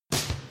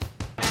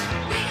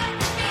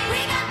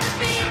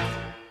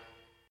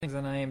things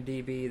on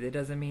IMDb, that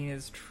doesn't mean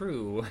it's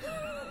true.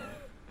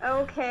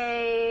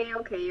 Okay,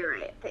 you're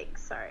right.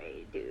 Thanks.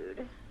 Sorry,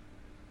 dude.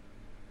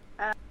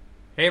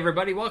 Hey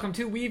everybody, welcome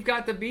to We've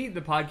Got the Beat,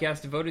 the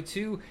podcast devoted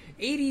to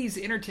 80s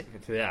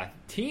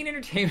teen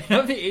entertainment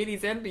of the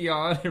 80s and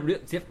beyond.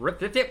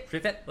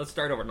 Let's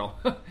start over. No.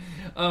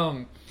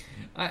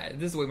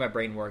 This is the way my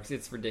brain works.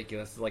 It's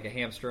ridiculous. It's like a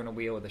hamster on a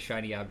wheel with a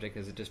shiny object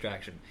as a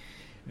distraction.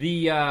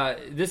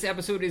 This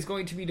episode is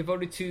going to be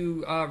devoted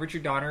to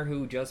Richard Donner,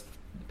 who just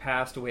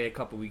passed away a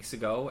couple weeks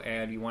ago,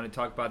 and we want to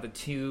talk about the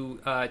two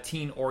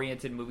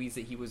teen-oriented movies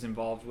that he was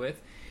involved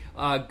with.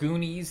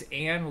 Goonies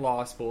and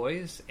Lost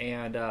Boys,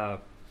 and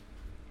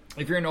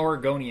if you're an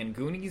Oregonian,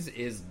 Goonies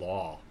is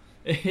law.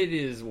 It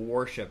is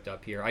worshipped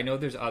up here. I know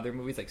there's other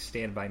movies like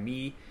Stand By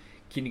Me,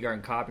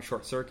 Kindergarten Cop, and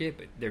Short Circuit,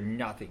 but they're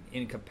nothing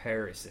in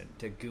comparison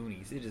to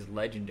Goonies. It is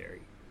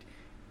legendary.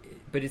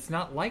 But it's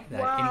not like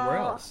that anywhere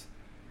else.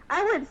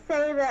 I would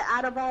say that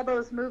out of all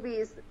those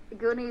movies,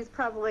 Goonies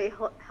probably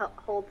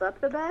holds up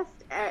the best,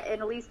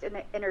 at least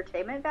in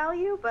entertainment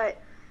value,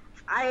 but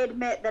I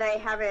admit that I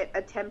haven't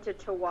attempted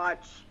to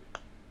watch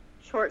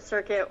Short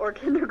Circuit or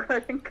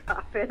Kindergarten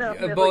Cop in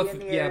a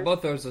million years. Yeah,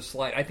 both those are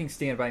slight. I think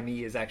Stand By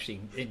Me is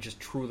actually just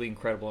truly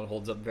incredible and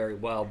holds up very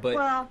well. But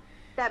well,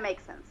 that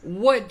makes sense.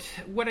 What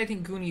I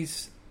think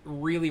Goonies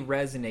really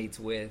resonates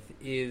with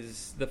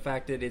is the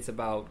fact that it's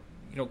about,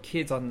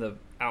 kids on the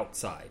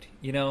outside.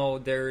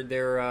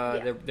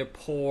 They're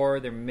poor,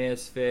 they're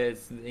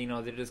misfits.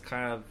 They're just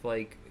kind of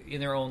like in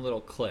their own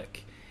little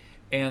clique,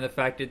 and the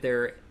fact that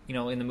they're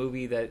in the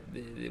movie that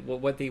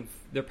what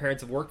their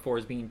parents have worked for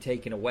is being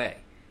taken away,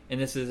 and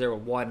this is their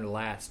one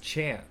last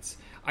chance.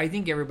 I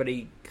think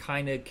everybody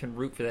kind of can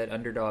root for that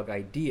underdog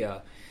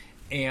idea,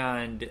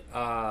 and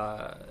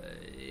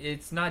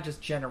it's not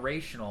just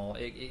generational.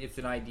 It's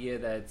an idea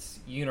that's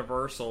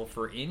universal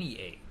for any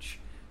age.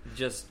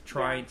 Just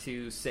trying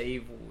to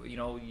save,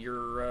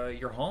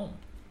 your home,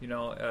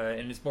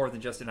 and it's more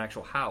than just an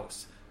actual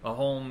house. A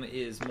home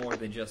is more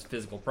than just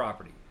physical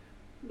property.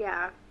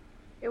 Yeah,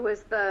 it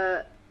was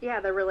the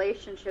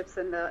relationships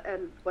and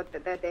what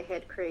that they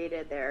had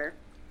created there.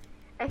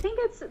 I think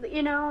it's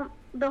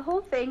the whole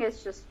thing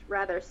is just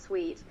rather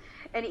sweet,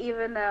 and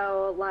even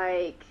though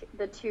like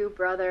the two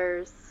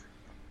brothers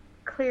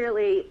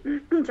clearly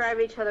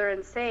drive each other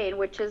insane,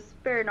 which is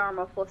very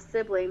normal for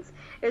siblings,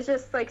 it's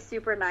just like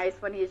super nice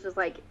when he's just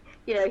like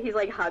he's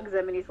like hugs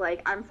him and he's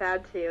like, I'm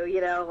sad too,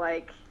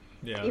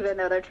 even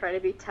though they're trying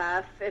to be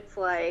tough, it's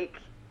like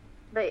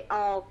they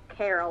all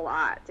care a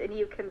lot, and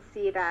you can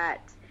see that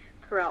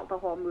throughout the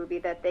whole movie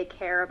that they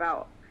care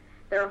about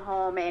their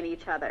home and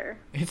each other.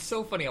 It's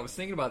so funny. I was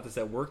thinking about this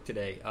at work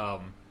today.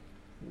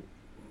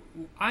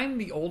 I'm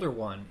the older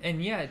one,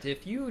 and yet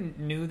if you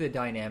knew the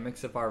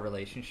dynamics of our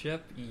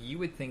relationship, you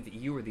would think that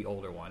you were the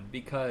older one,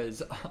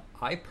 because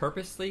I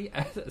purposely,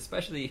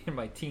 especially in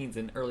my teens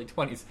and early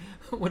 20s,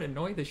 would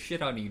annoy the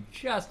shit out of you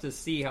just to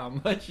see how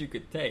much you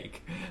could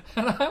take.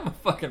 And I'm a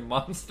fucking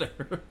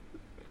monster.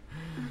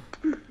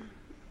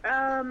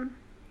 I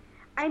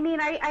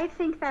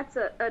think that's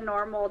a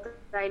normal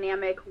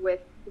dynamic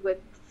with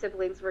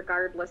siblings,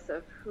 regardless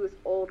of who's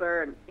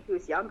older and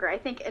who's younger. I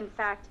think, in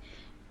fact,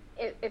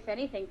 if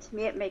anything, to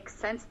me, it makes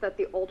sense that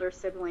the older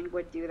sibling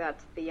would do that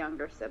to the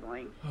younger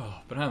sibling. Oh,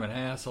 but I'm an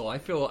asshole.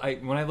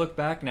 When I look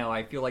back now,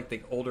 I feel like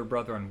the older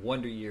brother on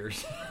Wonder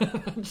Years. I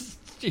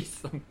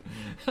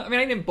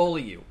didn't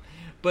bully you,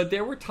 but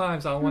there were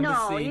times I wanted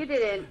to see... No, you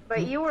didn't,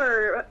 but you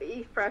were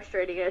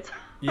frustrating at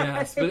times.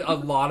 Yes, but a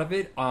lot of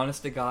it,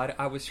 honest to God,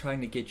 I was trying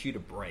to get you to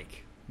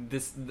break.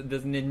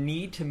 The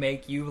need to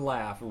make you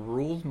laugh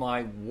ruled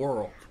my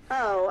world.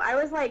 Oh, I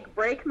was like,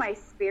 break my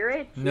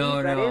spirit? Jeez,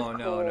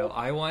 No.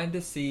 I wanted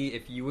to see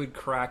if you would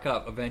crack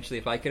up eventually,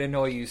 if I could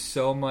annoy you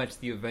so much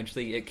that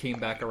eventually it came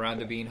back around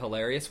to being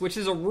hilarious, which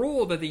is a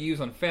rule that they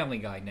use on Family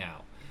Guy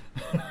now.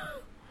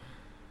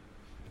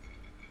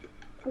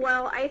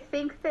 Well, I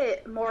think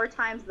that more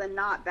times than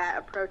not that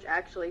approach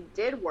actually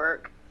did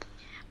work,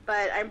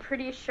 but I'm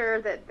pretty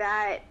sure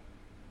that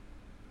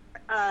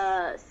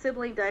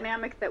sibling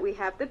dynamic that we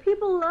have that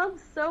people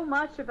love so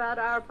much about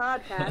our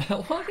podcast.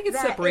 Well, I think it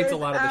separates a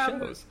lot of the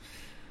shows.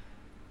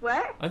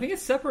 What? I think it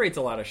separates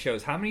a lot of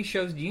shows. How many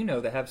shows do you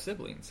know that have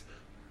siblings?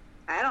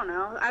 I don't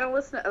know. I don't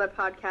listen to other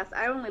podcasts.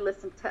 I only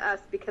listen to us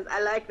because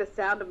I like the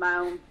sound of my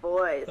own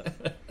voice.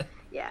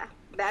 Yeah,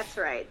 that's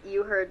right.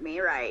 You heard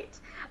me right.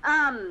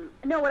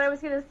 No, what I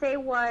was going to say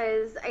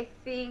was I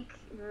think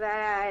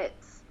that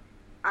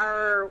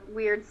our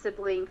weird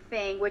sibling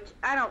thing, which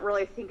I don't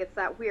really think it's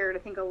that weird. I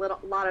think a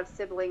lot of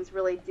siblings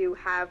really do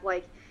have,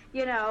 like,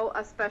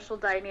 a special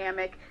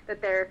dynamic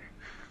that their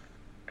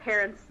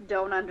parents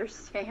don't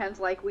understand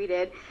like we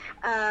did,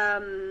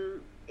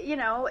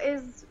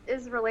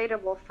 is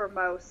relatable for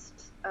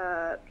most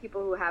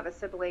people who have a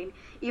sibling,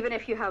 even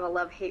if you have a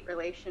love-hate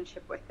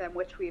relationship with them,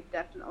 which we've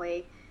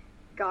definitely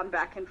gone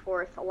back and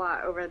forth a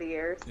lot over the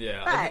years.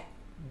 Yeah. But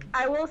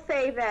I will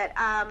say that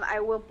I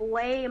will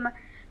blame...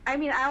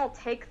 I'll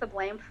take the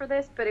blame for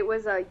this, but it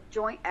was a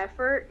joint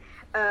effort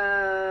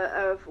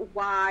of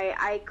why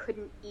I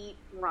couldn't eat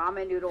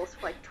ramen noodles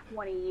for like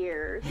 20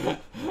 years.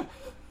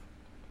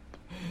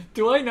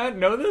 Do I not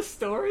know this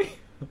story?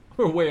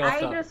 We're way off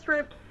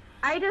topic.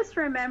 I just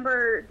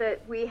remember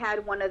that we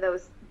had one of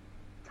those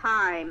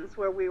times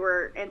where we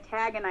were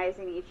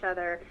antagonizing each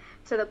other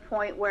to the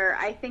point where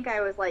I think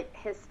I was like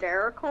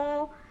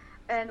hysterical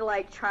and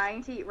like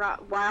trying to eat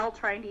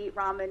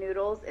ramen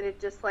noodles, and it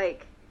just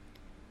like,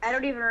 I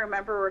don't even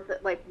remember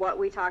like what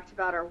we talked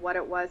about or what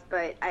it was,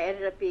 but I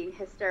ended up being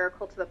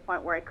hysterical to the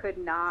point where I could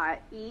not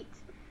eat.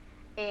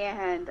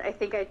 And I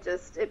think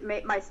it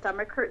made my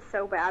stomach hurt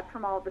so bad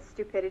from all the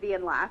stupidity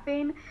and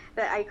laughing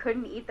that I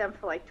couldn't eat them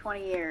for like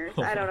 20 years.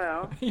 I don't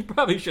know. You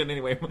probably shouldn't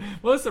anyway.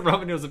 Most of the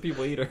ramen noodles that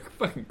people eat are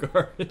fucking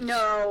garbage.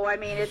 No, I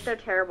mean, they're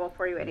terrible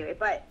for you anyway,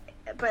 but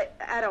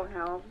I don't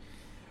know.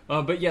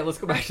 But yeah, let's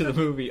go back to the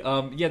movie.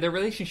 Their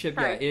relationship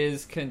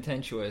is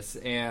contentious,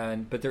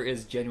 but there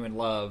is genuine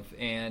love,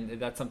 and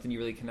that's something you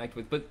really connect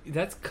with. But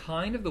that's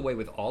kind of the way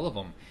with all of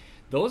them.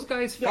 Those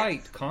guys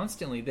fight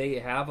constantly. They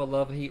have a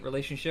love-hate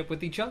relationship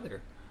with each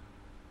other.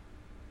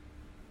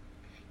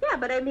 Yeah,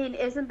 but I mean,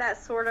 isn't that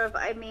sort of,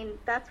 I mean,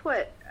 that's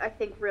what I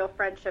think real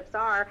friendships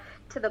are,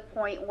 to the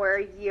point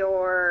where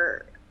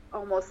you're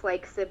almost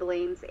like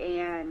siblings,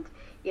 and,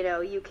 you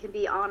know, you can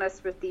be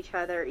honest with each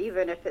other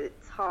even if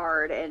it's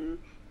hard, and,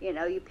 you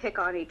know, you pick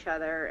on each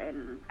other.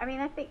 And I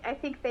mean, I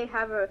think they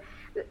have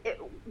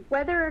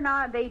whether or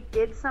not they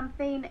did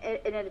something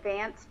in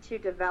advance to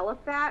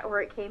develop that,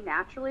 or it came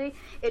naturally,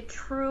 it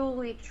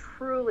truly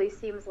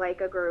seems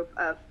like a group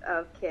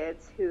of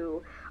kids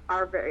who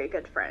are very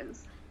good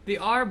friends. They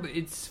are, but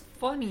it's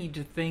funny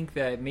to think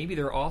that maybe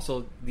they're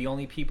also the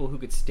only people who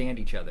could stand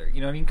each other.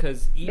 You know what I mean?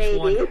 Because each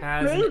one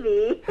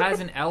has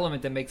an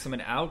element that makes them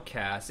an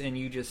outcast, and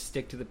you just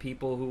stick to the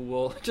people who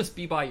will just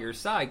be by your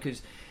side.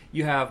 Because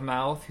you have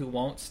Mouth, who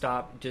won't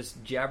stop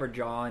just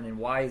jabberjawing and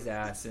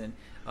wise-ass, and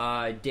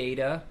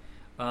Data,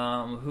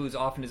 who's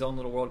off in his own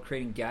little world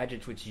creating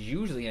gadgets, which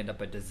usually end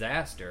up a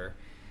disaster.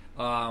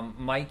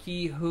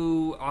 Mikey,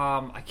 who,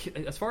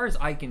 as far as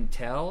I can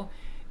tell,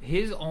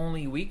 his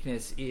only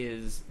weakness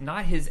is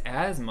not his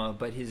asthma,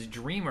 but his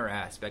dreamer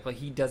aspect. Like,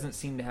 he doesn't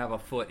seem to have a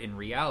foot in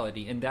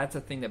reality, and that's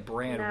a thing that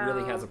Brand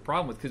really has a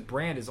problem with, because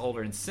Brand is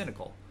older and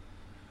cynical.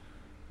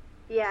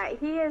 Yeah,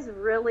 he is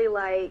really,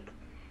 like,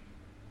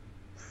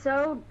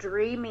 so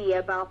dreamy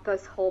about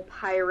this whole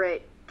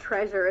pirate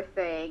treasure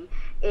thing,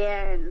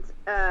 and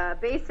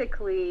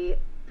basically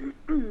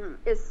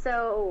is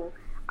so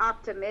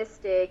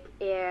optimistic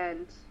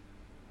and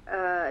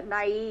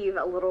naive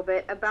a little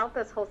bit about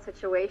this whole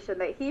situation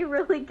that he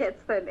really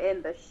gets them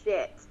in the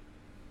shit.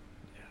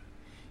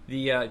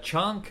 The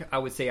Chunk, I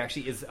would say,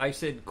 actually, is, I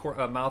said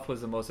Mouth was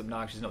the most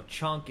obnoxious. No,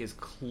 Chunk is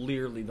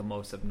clearly the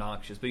most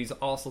obnoxious, but he's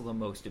also the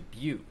most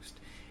abused.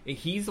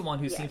 He's the one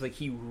who seems like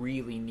he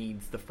really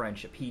needs the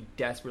friendship. He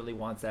desperately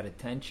wants that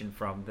attention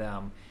from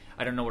them.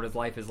 I don't know what his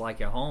life is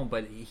like at home,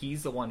 but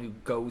he's the one who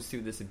goes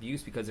through this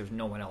abuse because there's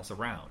no one else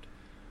around.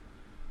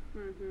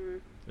 Mm-hmm.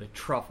 The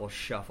truffle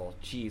shuffle.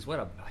 Jeez, what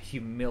a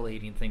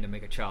humiliating thing to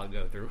make a child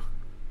go through.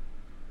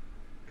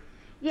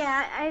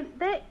 Yeah,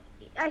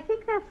 I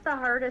think that's the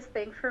hardest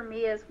thing for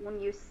me, is when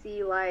you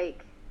see,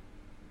 like,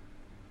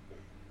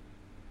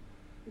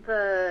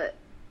 the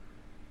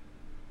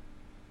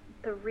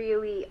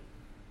really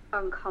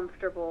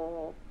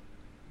uncomfortable,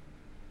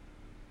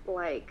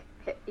 like,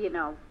 you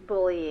know,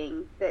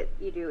 bullying that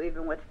you do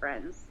even with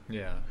friends.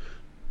 Yeah.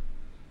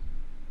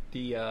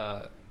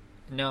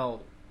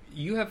 No,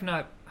 you have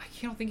not, I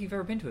don't think you've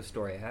ever been to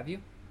Astoria, have you?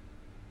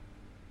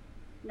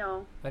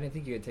 No. I didn't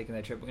think you had taken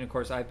that trip. And of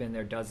course, I've been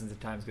there dozens of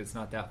times because it's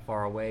not that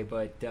far away,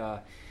 but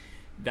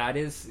that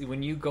is,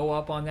 when you go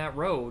up on that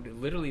road,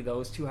 literally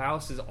those two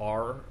houses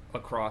are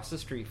across the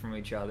street from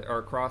each other, or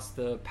across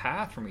the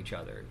path from each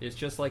other. It's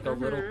just like a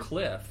little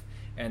cliff,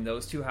 and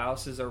those two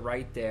houses are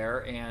right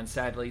there, and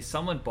sadly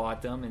someone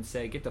bought them and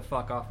said, get the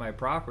fuck off my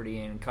property,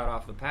 and cut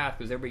off the path,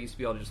 because everybody used to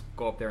be able to just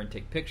go up there and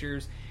take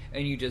pictures,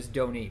 and you just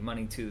donate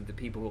money to the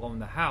people who own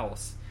the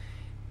house.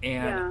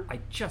 And I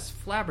just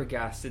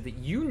flabbergasted that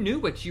you knew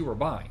what you were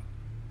buying.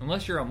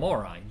 Unless you're a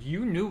moron,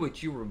 you knew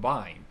what you were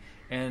buying.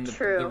 And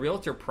the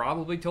realtor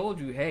probably told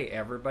you, hey,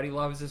 everybody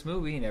loves this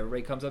movie, and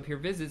everybody comes up here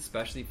visits,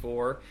 especially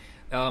for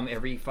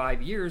every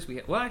 5 years.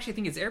 Actually, I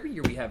think it's every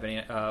year we have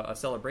a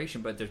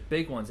celebration, but there's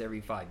big ones every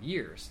 5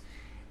 years.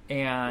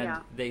 And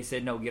they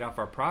said, no, get off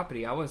our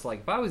property. I was like,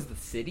 if I was the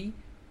city,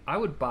 I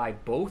would buy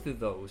both of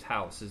those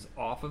houses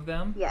off of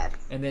them,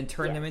 and then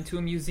turn them into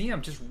a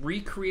museum. Just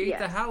recreate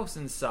the house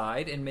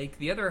inside, and make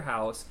the other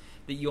house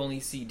that you only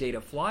see Data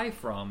fly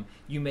from,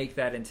 you make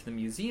that into the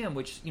museum,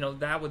 which, you know,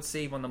 that would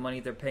save on the money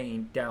they're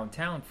paying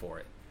downtown for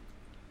it.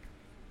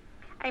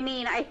 I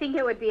mean, I think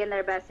it would be in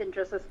their best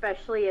interest,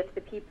 especially if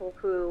the people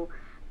who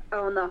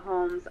own the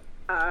homes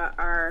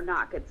are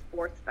not good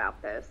sports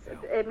about this.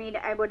 Yeah. I mean,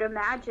 I would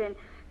imagine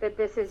that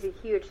this is a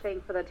huge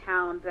thing for the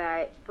town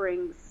that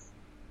brings,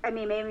 I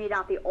mean, maybe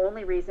not the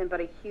only reason,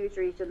 but a huge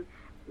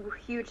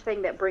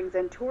thing that brings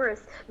in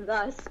tourists,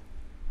 thus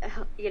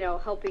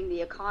helping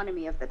the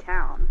economy of the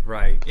town.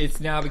 Right. It's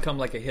now become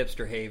like a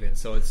hipster haven,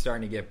 so it's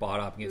starting to get bought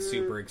up and get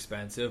super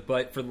expensive.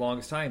 But for the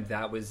longest time,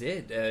 that was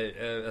it.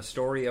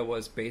 Astoria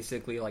was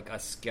basically like a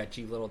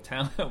sketchy little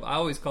town. I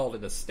always called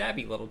it a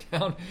stabby little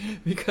town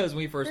because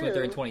when we first went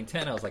there in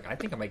 2010, I was like, I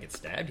think I might get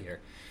stabbed here.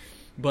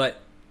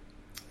 But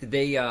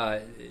they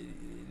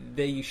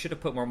should have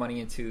put more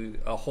money into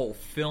a whole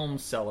film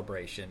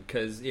celebration,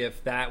 because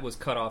if that was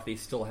cut off, they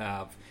still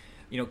have,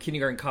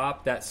 Kindergarten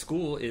Cop, that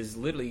school is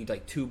literally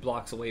like 2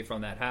 blocks away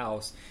from that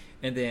house.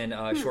 And then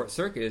Short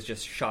Circuit is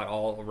just shot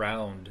all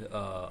around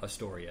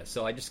Astoria.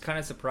 So I just kind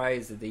of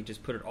surprised that they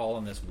just put it all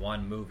in this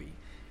one movie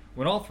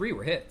when all 3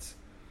 were hits.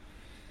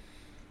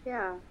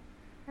 Yeah,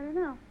 I don't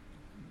know.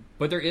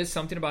 But there is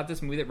something about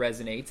this movie that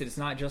resonates. It's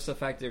not just the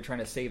fact that they're trying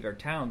to save their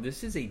town.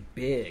 This is a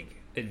big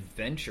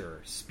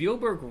adventure.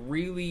 Spielberg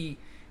really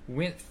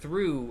went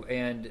through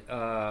and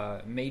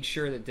made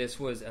sure that this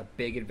was a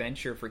big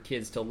adventure for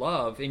kids to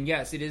love. And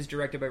yes, it is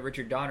directed by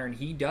Richard Donner, and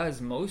he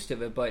does most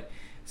of it, but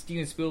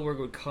Steven Spielberg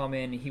would come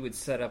in, he would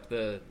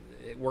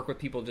work with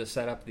people to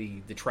set up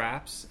the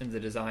traps and the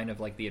design of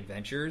like the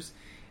adventures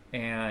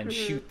and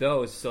shoot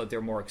those so that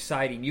they're more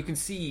exciting. You can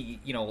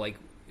see, like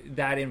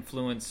that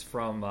influence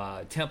from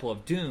Temple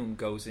of Doom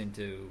goes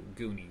into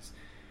Goonies.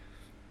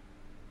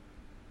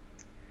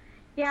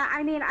 Yeah,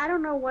 I mean, I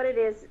don't know what it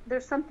is.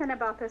 There's something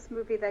about this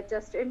movie that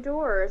just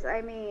endures.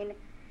 I mean,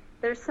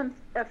 there's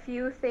a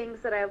few things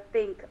that I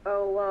think,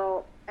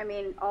 all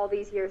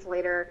these years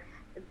later,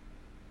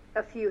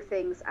 a few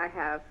things I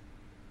have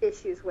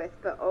issues with,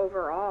 but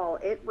overall,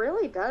 it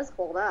really does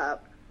hold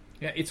up.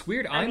 Yeah, it's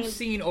weird. I'm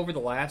seeing over the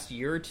last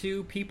year or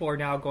two, people are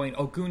now going,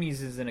 "Oh,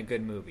 Goonies isn't a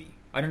good movie."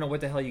 I don't know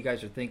what the hell you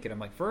guys are thinking. I'm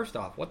like, first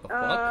off, what the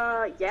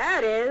fuck? Yeah,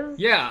 it is.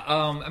 Yeah,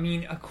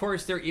 of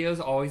course, there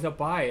is always a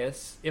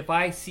bias. If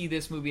I see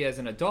this movie as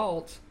an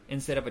adult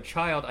instead of a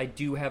child, I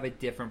do have a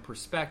different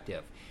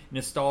perspective.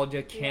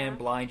 Nostalgia can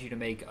blind you to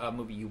make a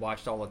movie you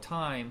watched all the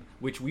time,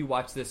 which we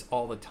watched this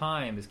all the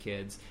time as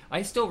kids.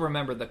 I still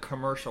remember the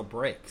commercial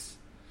breaks.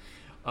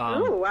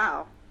 Oh,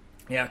 wow.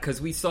 Yeah, because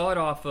we saw it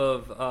off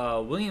of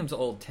Williams'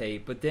 old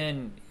tape, but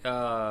then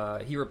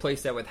he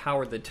replaced that with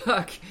Howard the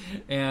Duck,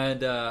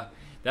 and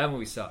that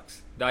movie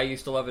sucks. I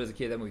used to love it as a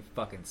kid. That movie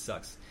fucking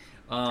sucks.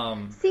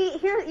 See,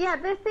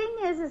 the thing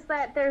is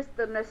that there's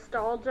the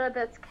nostalgia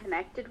that's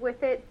connected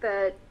with it,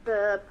 the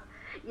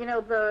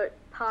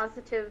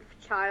positive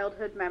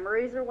childhood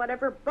memories or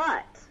whatever,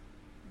 but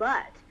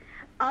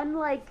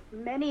unlike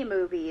many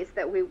movies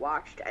that we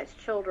watched as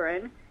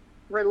children,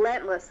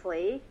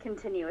 relentlessly,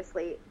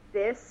 continuously,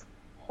 this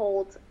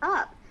holds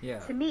up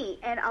to me,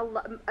 and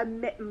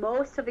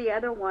most of the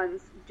other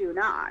ones do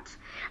not.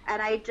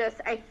 And I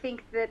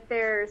think that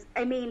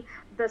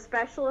the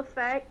special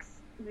effects,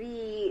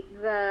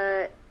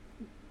 the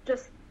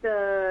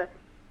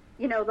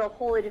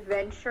whole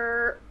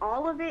adventure,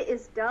 all of it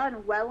is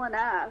done well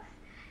enough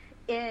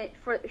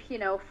for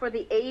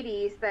the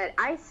 80s that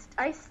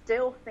I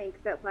still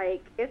think that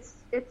like it's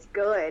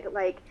good,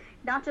 like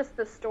not just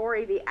the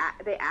story, the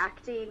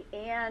acting,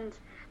 and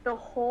the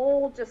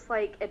whole just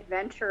like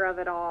adventure of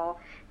it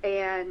all,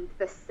 and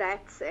the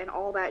sets and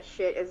all that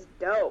shit is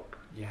dope.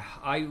 Yeah,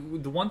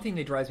 the one thing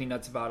that drives me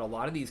nuts about a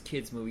lot of these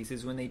kids movies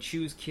is when they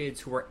choose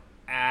kids who are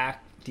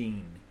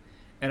acting.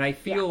 And I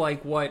feel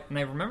like and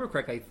I remember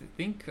correctly, I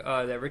think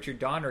that Richard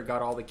Donner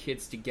got all the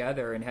kids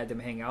together and had them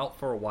hang out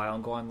for a while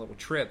and go on little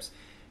trips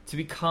to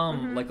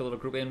become like a little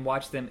group and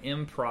watch them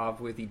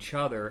improv with each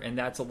other. And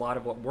that's a lot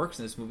of what works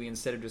in this movie,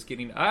 instead of just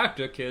getting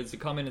actor kids to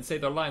come in and say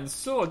their lines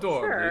so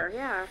adorably. Sure,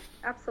 yeah,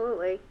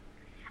 absolutely.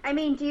 I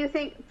mean, do you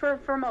think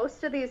for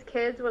most of these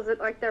kids, was it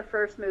like their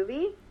first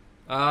movie?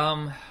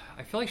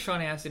 I feel like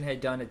Sean Astin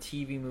had done a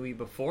TV movie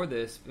before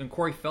this, and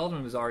Corey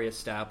Feldman was already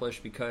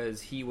established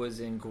because he was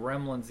in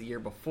Gremlins the year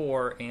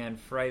before and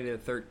Friday the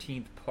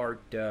 13th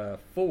Part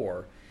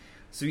 4.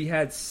 So he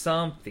had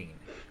something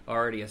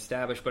already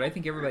established, but I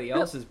think everybody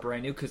else is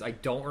brand new, because I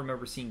don't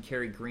remember seeing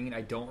Kerry Green,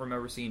 I don't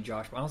remember seeing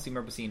Josh, I don't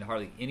remember seeing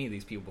hardly any of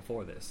these people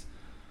before this.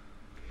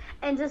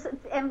 And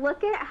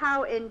look at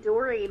how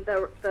enduring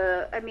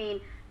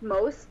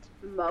most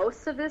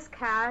of this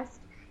cast,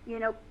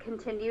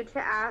 continued to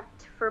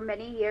act for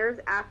many years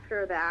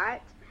after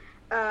that.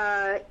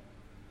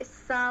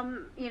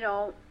 Some,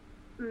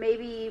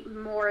 maybe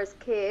more as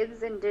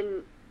kids and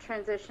didn't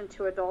transition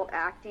to adult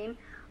acting.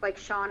 Like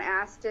Sean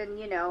Astin,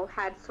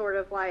 had sort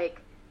of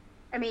like,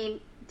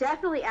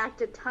 definitely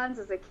acted tons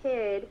as a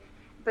kid,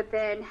 but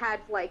then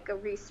had like a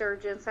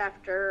resurgence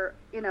after,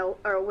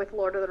 or with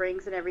Lord of the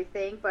Rings and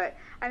everything. But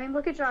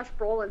look at Josh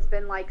Brolin's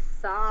been like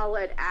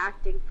solid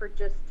acting for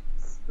just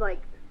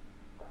like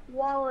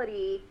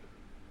quality,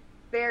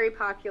 very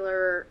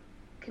popular,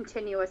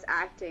 continuous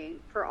acting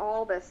for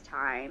all this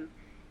time.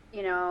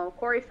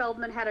 Corey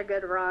Feldman had a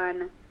good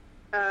run.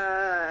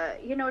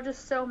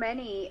 Just so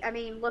many.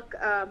 Look,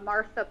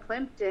 Martha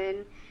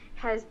Plimpton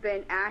has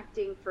been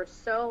acting for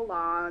so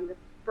long,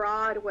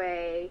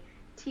 Broadway,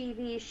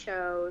 TV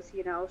shows,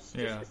 just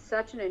Yeah.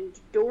 such an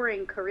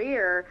enduring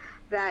career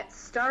that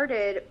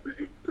started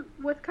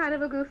with kind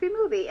of a goofy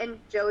movie. And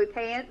Joey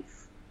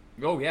Pants.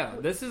 Oh yeah,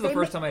 this is the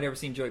first time I'd ever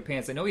seen Joey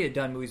Pants. I know he had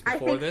done movies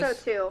before this. I think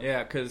so too.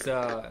 Yeah, because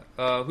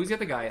who's the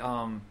other guy?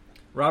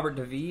 Robert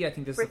DeVee. I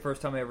think this is the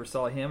first time I ever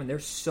saw him, and they're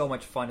so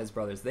much fun as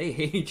brothers. They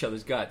hate each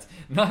other's guts.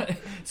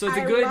 So it's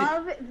a good. I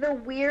love the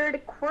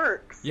weird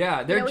quirks.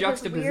 Yeah, their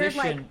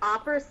juxtaposition. Weird, like,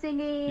 opera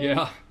singing.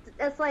 Yeah.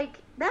 It's like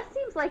that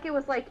seems like it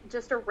was like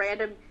just a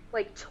random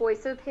like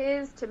choice of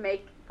his to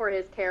make for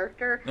his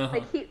character. Uh-huh.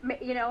 Like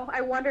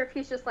I wonder if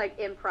he's just like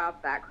improv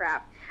that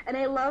crap. And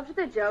I loved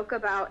the joke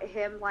about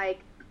him like.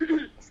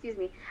 Excuse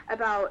me,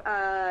 about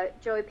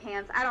Joey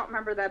Pants. I don't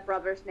remember the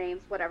brothers'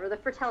 names, whatever, the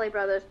Fratelli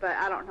brothers, but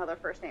I don't know their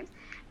first names.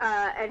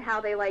 And how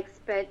they like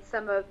spent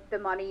some of the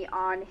money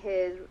on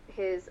his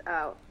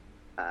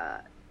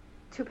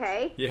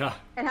toupee. Yeah.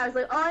 And I was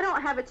like, I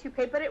don't have a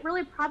toupee, but it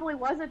really probably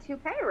was a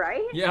toupee,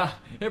 right? Yeah,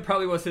 it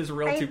probably was his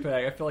real toupee.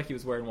 I feel like he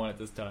was wearing one at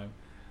this time.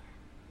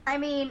 I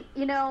mean,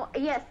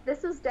 yes,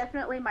 this was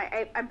definitely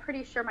I'm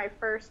pretty sure my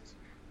first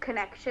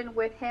connection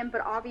with him,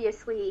 but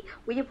obviously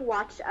we've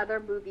watched other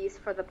movies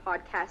for the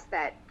podcast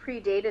that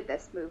predated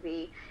this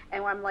movie,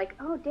 and I'm like,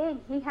 oh dang,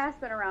 he has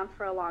been around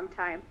for a long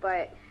time,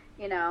 but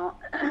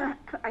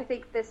I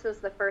think this was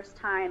the first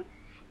time.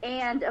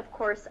 And of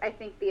course I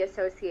think the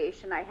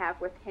association I have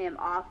with him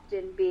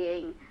often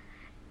being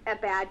a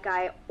bad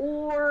guy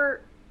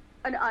or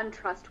an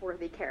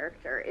untrustworthy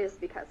character is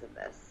because of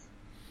this.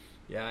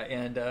 Yeah.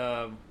 And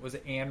was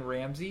it Anne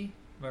Ramsey?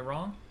 Am I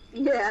wrong?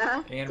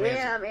 Yeah. Anne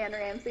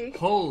Ramsey.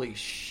 Holy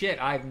shit,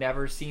 I've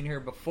never seen her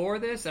before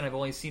this, and I've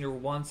only seen her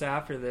once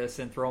after this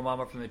in Throw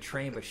Mama from the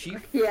Train, but she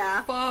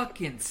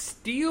fucking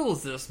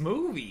steals this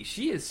movie.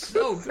 She is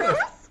so good. So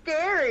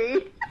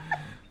scary.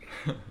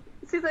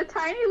 She's a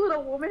tiny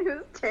little woman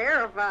who's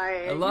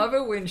terrifying. I love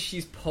it when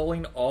she's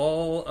pulling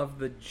all of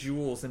the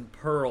jewels and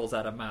pearls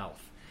out of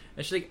mouth.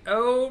 And she's like,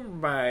 oh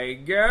my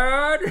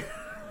god.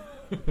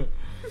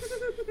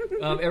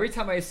 Every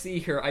time I see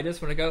her, I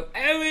just want to go,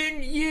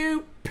 Owen,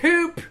 you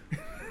poop!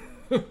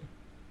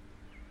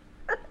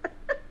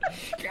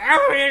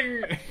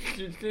 Owen!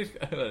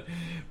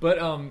 But,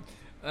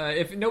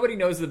 if nobody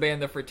knows the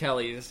band The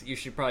Fratellis, you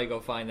should probably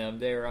go find them.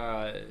 They're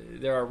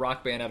a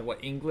rock band out of,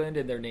 England,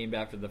 and they're named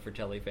after the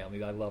Fratelli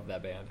family. I love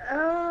that band.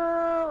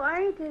 Oh,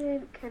 I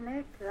didn't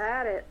connect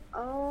that at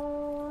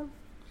all.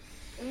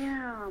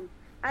 Damn.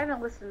 I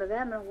haven't listened to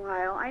them in a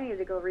while. I need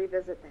to go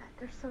revisit that.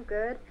 They're so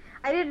good.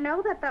 I didn't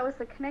know that was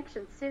the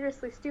connection.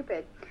 Seriously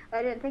stupid.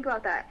 I didn't think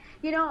about that.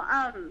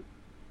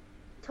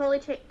 Totally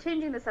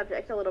changing the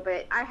subject a little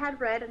bit. I had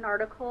read an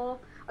article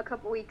a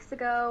couple weeks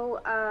ago,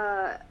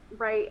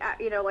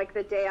 like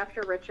the day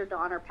after Richard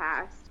Donner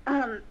passed,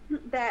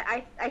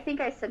 that I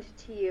think I sent it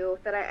to you,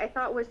 that I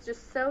thought was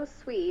just so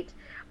sweet.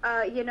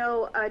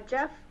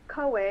 Jeff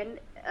Cohen,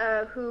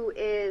 who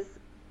is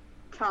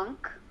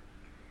Chunk,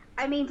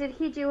 I mean, did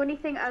he do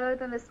anything other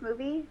than this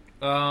movie?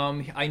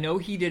 I know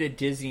he did a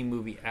Disney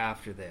movie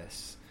after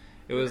this.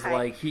 It was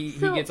like he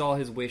gets all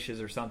his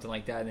wishes or something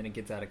like that, and then it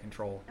gets out of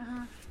control.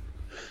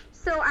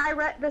 So I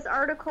read this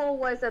article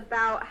was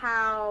about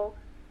how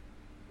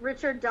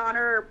Richard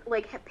Donner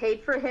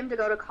paid for him to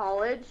go to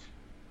college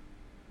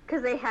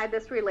because they had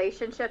this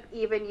relationship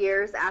even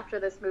years after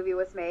this movie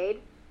was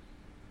made.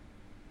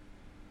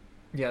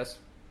 Yes.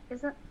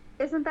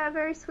 Isn't that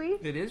very sweet?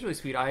 It is really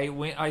sweet.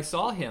 I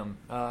saw him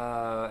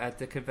at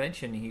the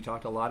convention. He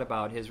talked a lot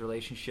about his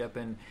relationship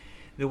and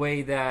the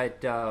way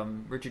that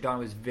Richard Donner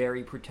was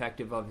very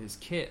protective of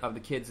the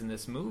kids in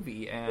this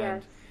movie. And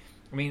yes.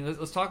 I mean,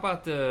 let's talk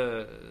about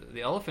the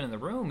elephant in the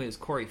room is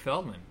Corey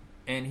Feldman,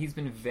 and he's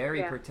been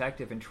very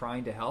protective and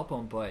trying to help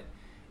him. But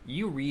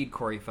you read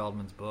Corey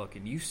Feldman's book,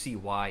 and you see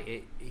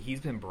why he's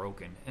been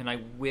broken. And I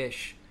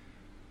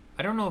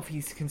don't know if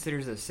he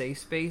considers it a safe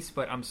space,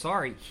 but I'm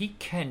sorry, he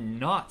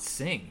cannot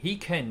sing. He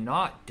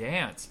cannot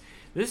dance.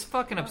 This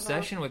fucking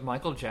obsession with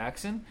Michael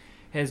Jackson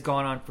has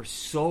gone on for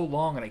so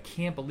long, and I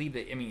can't believe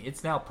that. I mean,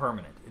 it's now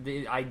permanent.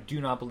 I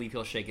do not believe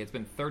he'll shake it. It's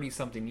been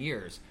 30-something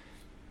years.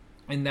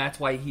 And that's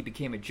why he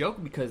became a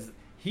joke, because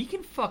he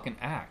can fucking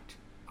act.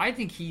 I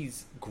think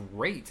he's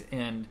great,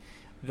 and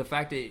the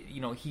fact that,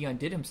 he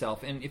undid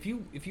himself. And if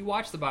you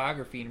watch the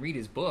biography and read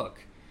his book,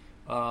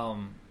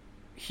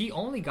 he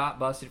only got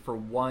busted for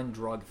one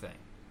drug thing.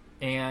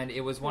 And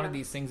it was one of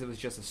these things that was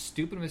just a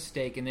stupid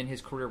mistake, and then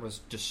his career was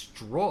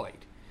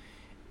destroyed.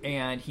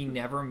 And he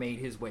never made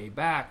his way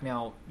back.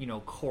 Now,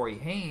 Corey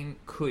Haim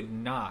could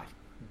not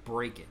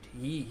break it.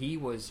 He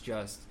was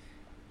just...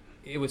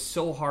 It was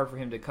so hard for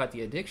him to cut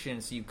the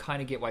addiction, so you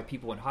kind of get why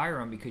people would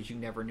hire him, because you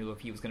never knew if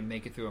he was going to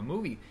make it through a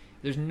movie.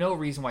 There's no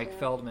reason why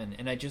Feldman,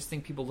 and I just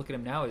think people look at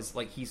him now as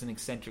like he's an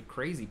eccentric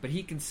crazy, but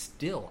he can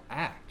still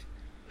act.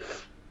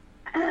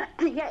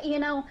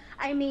 Yeah,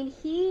 I mean,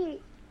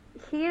 he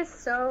is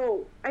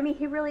so,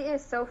 he really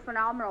is so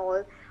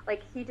phenomenal.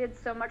 Like, he did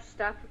so much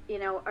stuff,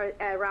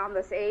 around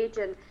this age,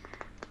 and,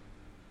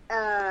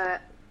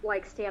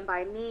 like Stand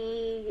By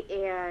Me,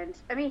 and,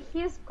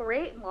 he's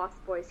great in Lost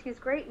Boys. He's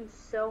great in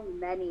so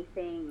many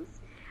things.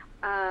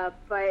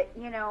 But,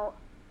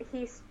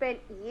 he spent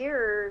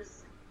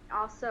years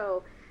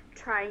also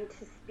trying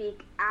to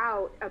speak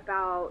out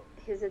about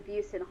his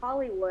abuse in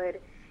Hollywood.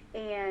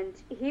 And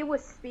he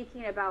was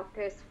speaking about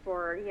this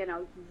for,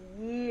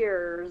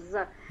 years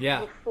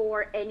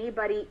before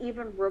anybody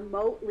even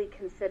remotely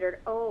considered,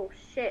 oh,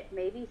 shit,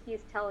 maybe he's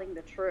telling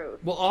the truth.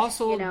 Well,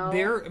 also,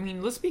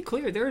 let's be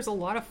clear, there's a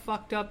lot of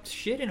fucked up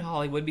shit in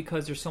Hollywood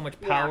because there's so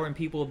much power and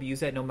people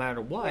abuse that no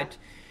matter what.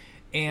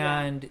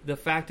 Yeah. And the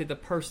fact that the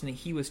person that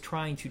he was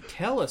trying to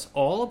tell us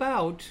all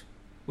about,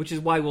 which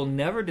is why we'll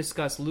never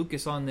discuss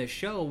Lucas on this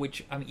show,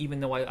 which, even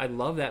though I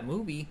love that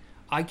movie,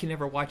 I can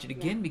never watch it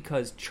again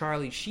because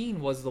Charlie Sheen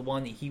was the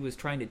one that he was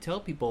trying to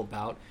tell people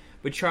about.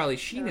 But Charlie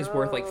Sheen is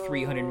worth like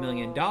 $300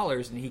 million,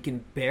 and he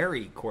can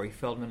bury Corey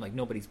Feldman like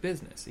nobody's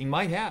business. He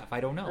might have. I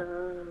don't know.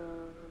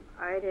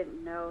 I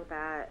didn't know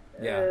that.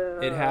 Yeah,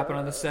 it happened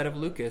on the set of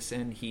Lucas,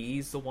 and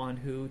he's the one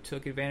who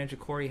took advantage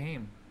of Corey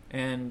Haim.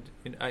 And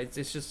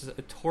it's just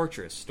a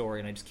torturous story,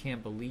 and I just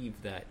can't believe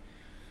that.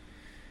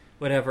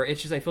 Whatever.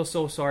 It's just I feel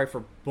so sorry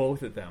for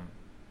both of them.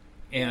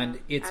 And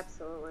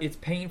it's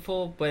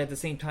painful, but at the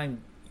same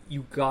time,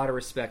 you gotta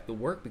respect the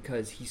work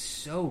because he's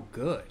so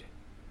good.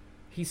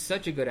 He's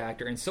such a good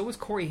actor, and so was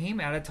Corey Haim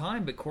at a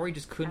time, but Corey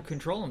just couldn't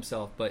control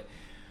himself. But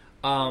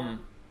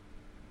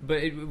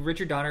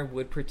Richard Donner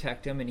would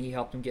protect him, and he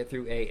helped him get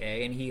through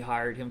AA, and he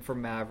hired him for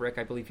Maverick.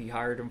 I believe he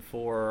hired him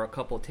for a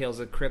couple of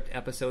Tales of the Crypt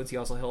episodes. He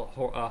also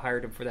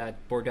hired him for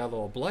that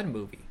Bordello of Blood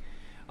movie,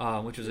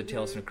 which was a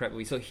Tales from the Crypt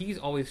movie. So he's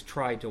always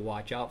tried to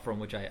watch out for him,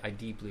 which I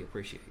deeply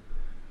appreciate.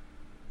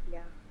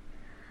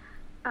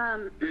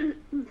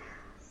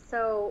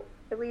 So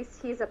at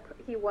least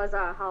he was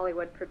a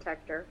Hollywood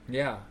protector.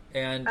 Yeah,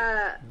 and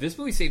this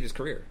movie saved his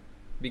career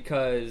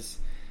because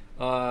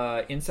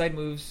Inside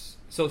Moves.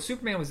 So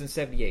Superman was in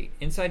 '78.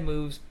 Inside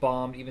Moves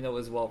bombed, even though it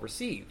was well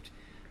received.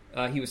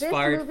 He was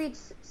fired. This movie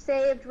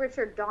saved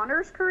Richard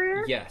Donner's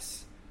career.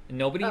 Yes,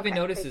 nobody even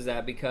notices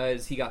that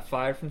because he got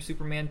fired from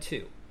Superman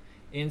 2.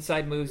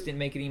 Inside Moves didn't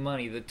make any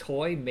money. The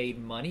toy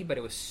made money, but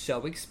it was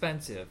so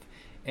expensive,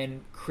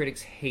 and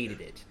critics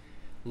hated it.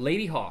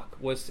 Lady Hawk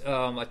was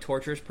a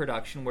torturous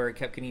production where it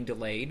kept getting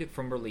delayed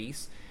from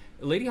release.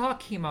 Lady Hawk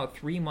came out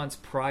 3 months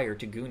prior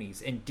to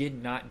Goonies and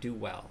did not do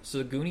well. So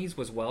the Goonies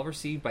was well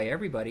received by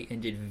everybody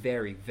and did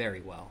very,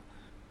 very well.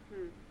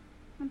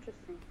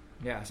 Interesting.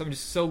 Yeah, so I'm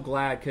just so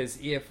glad because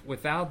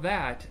without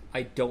that,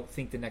 I don't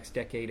think the next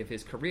decade of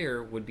his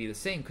career would be the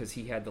same because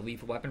he had the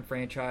Lethal Weapon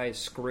franchise,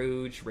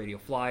 Scrooge, Radio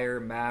Flyer,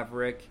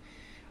 Maverick.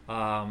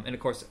 And of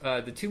course,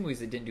 the two movies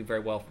that didn't do very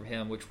well for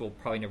him, which we'll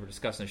probably never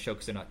discuss on the show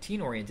because they're not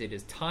teen-oriented,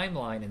 is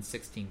Timeline and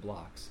 16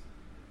 Blocks.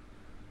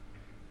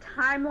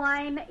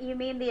 Timeline? You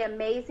mean the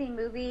amazing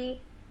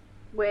movie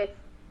with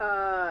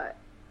Paul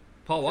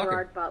Walker.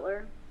 Gerard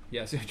Butler?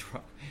 Yes,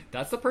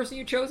 that's the person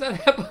you chose out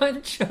of that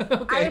bunch?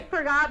 Okay. I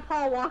forgot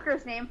Paul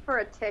Walker's name for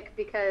a tick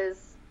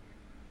because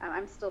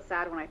I'm still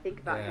sad when I think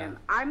about him.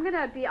 I'm going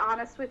to be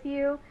honest with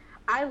you.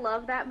 I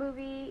love that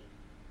movie,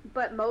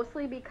 but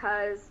mostly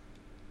because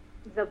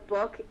the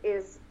book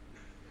is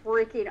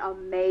freaking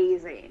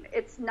amazing.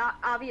 It's not,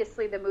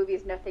 obviously the movie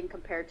is nothing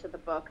compared to the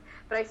book,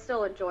 but I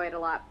still enjoy it a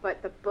lot.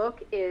 But the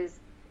book is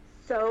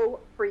so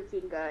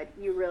freaking good.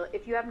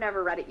 If you have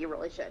never read it, you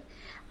really should.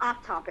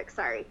 Off topic,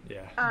 sorry.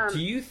 Yeah. Do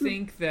you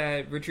think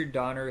that Richard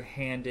Donner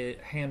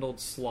handled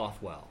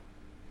Sloth well?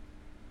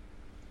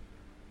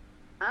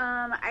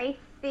 I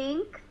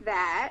think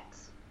that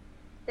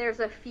there's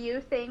a few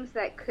things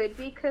that could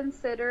be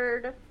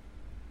considered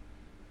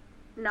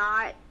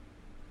not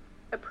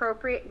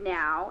appropriate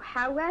now.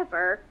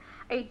 However,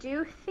 I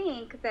do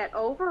think that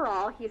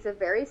overall he's a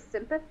very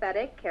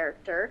sympathetic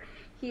character.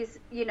 He's,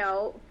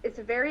 it's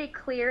very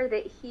clear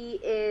that he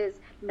is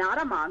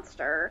not a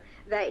monster,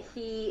 that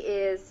he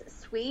is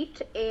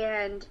sweet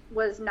and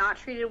was not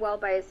treated well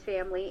by his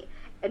family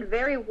and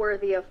very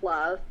worthy of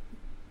love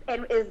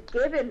and is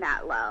given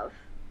that love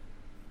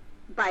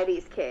by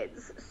these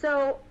kids.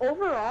 So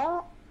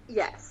overall,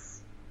 yes.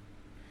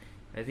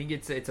 I think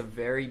it's a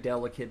very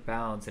delicate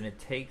balance, and it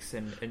takes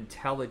an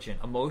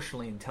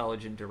emotionally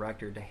intelligent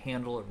director to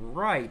handle it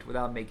right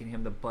without making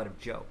him the butt of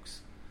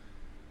jokes.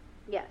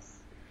 Yes.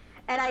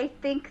 And I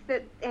think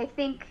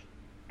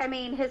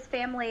his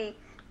family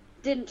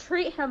didn't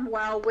treat him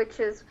well,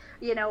 which is,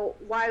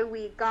 why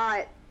we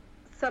got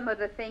some of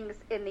the things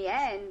in the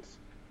end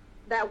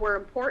that were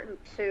important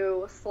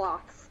to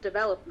Sloth's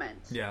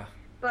development. Yeah.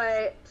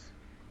 But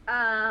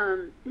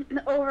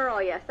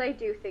overall, yes, I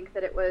do think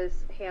that it was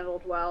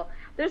handled well.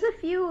 There's a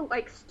few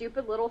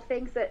stupid little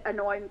things that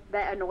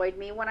annoyed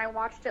me when I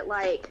watched it,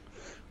 like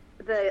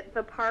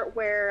the part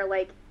where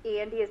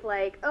Andy is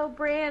like, "Oh,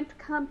 Brant,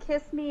 come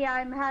kiss me.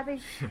 I'm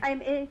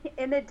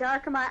in the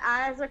dark and my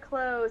eyes are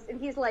closed," and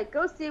he's like,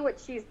 "Go see what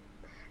she's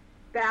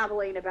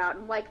babbling about."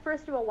 And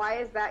first of all, why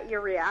is that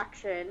your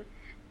reaction?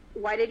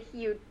 Why did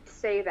you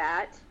say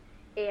that?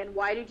 And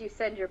why did you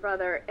send your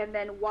brother? And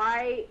then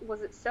why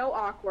was it so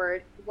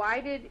awkward?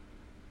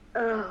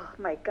 Oh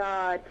my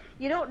God.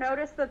 You don't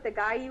notice that the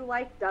guy you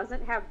like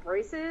doesn't have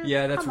braces?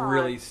 Yeah, that's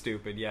really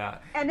stupid, yeah.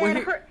 And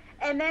then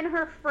And then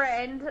her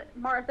friend,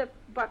 Martha,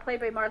 played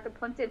by Martha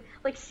Plimpton,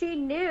 like, she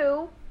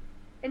knew,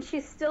 and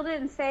she still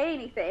didn't say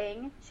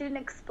anything. She didn't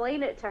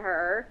explain it to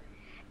her.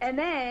 And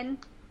then,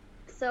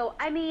 so,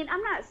 I mean,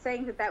 I'm not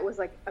saying that was,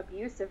 like,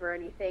 abusive or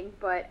anything,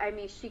 but, I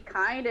mean, she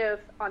kind of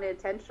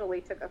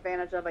unintentionally took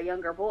advantage of a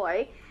younger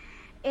boy.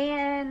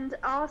 And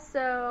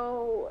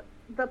also,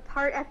 the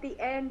part at the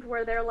end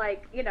where they're,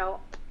 like, you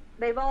know,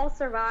 they've all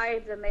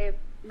survived and they've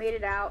made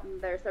it out,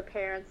 and there's their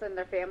parents and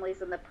their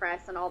families and the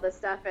press and all this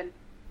stuff, and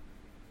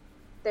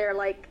they're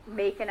like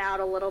making out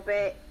a little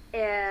bit,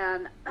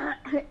 and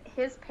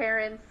his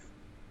parents,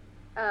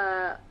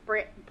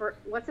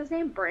 what's his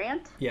name?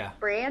 Brand.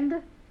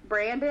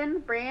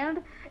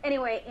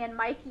 Anyway, and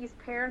Mikey's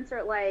parents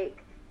are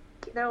like,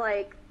 they're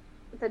like,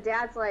 the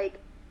dad's like,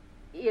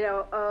 you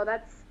know, oh,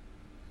 that's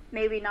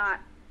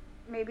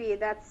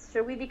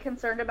should we be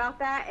concerned about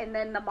that? And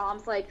then the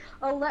mom's like,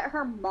 oh, let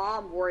her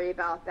mom worry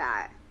about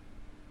that.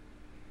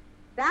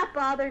 That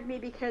bothered me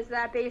because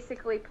that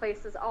basically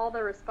places all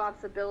the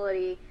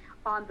responsibility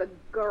on the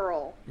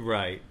girl.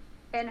 Right.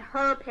 And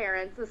her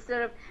parents,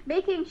 instead of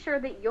making sure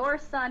that your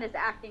son is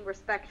acting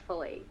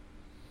respectfully.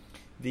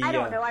 I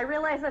don't know. I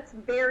realize that's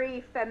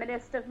very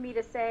feminist of me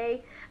to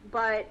say,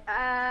 but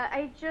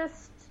that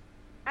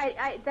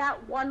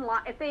one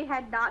line, if they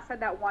had not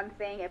said that one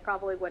thing, it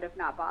probably would have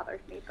not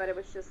bothered me. But it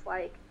was just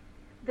like,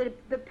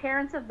 the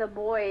parents of the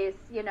boys,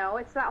 you know,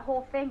 it's that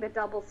whole thing, the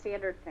double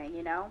standard thing,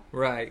 you know?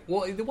 Right.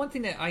 Well, the one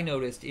thing that I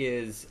noticed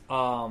is,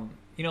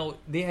 you know,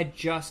 they had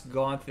just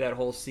gone through that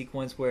whole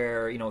sequence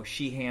where, you know,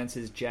 she hands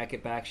his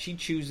jacket back. She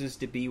chooses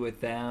to be with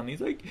them.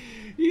 He's like,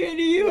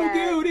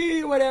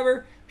 Goody,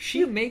 whatever.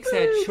 She makes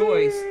that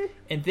choice,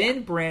 and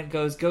then Brant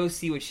goes, go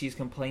see what she's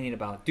complaining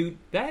about. Dude,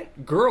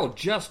 that girl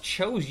just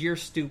chose your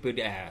stupid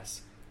ass.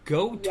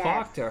 Go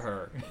talk to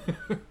her.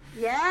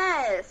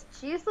 Yes.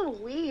 Jeez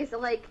Louise.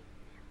 Like,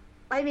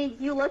 I mean,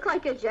 you look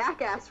like a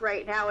jackass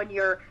right now in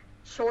your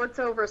shorts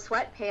over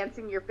sweatpants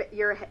and your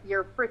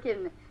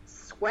freaking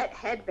sweat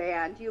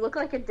headband. You look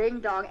like a ding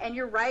dong, and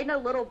you're riding a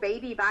little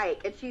baby bike,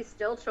 and she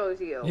still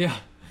chose you. Yeah.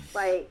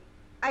 Like,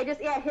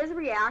 his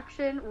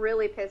reaction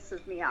really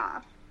pisses me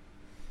off.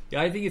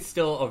 Yeah, I think it's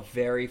still a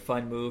very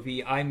fun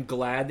movie. I'm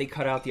glad they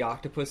cut out the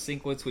octopus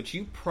sequence, which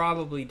you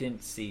probably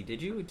didn't see.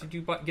 Did you? Did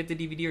you get the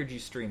DVD or did you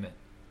stream it?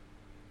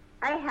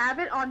 I have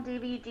it on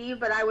DVD,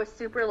 but I was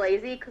super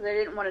lazy because I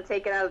didn't want to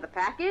take it out of the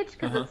package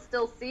because it's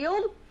still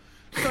sealed.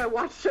 So I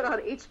watched it on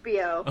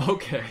HBO.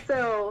 Okay.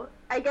 So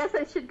I guess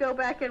I should go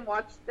back and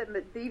watch the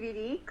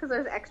DVD because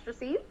there's extra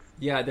scenes.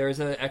 Yeah, there's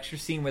an extra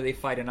scene where they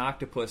fight an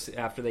octopus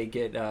after they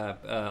get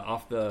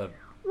off the...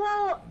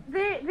 Well,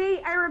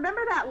 I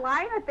remember that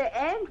line at the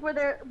end where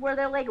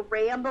they're like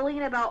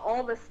rambling about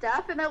all the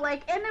stuff, and they're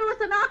like, and there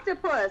was an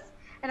octopus,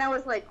 and I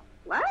was like,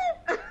 what?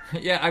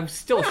 Yeah, I'm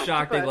still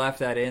shocked they left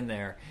that in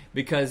there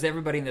because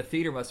everybody in the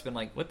theater must have been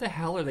like, what the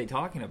hell are they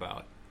talking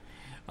about?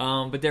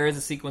 But there is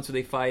a sequence where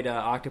they fight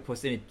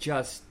octopus, and it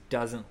just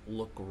doesn't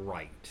look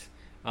right,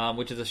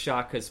 which is a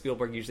shock because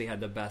Spielberg usually had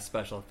the best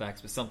special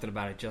effects, but something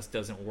about it just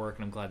doesn't work,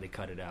 and I'm glad they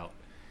cut it out.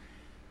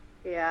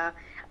 Yeah.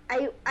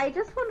 I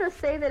just want to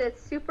say that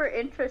it's super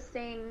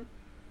interesting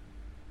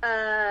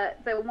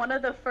that one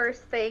of the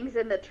first things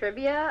in the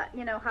trivia,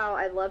 you know how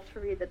I love to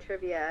read the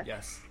trivia.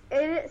 Yes.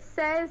 It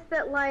says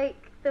that,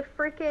 like, the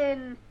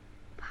freaking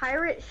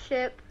pirate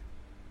ship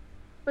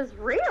was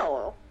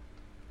real.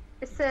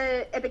 It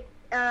said that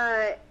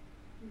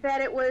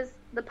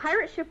the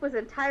pirate ship was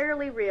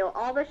entirely real.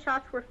 All the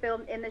shots were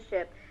filmed in the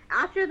ship.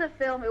 After the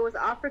film, it was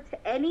offered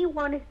to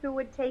anyone who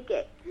would take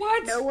it.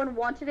 What? No one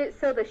wanted it,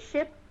 so the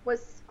ship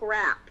was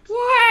scrapped.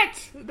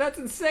 What? That's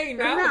insane.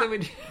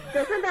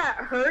 Doesn't that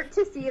hurt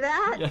to see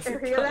that? Yes, or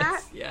it hear does.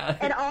 that? Yeah.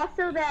 And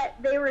also that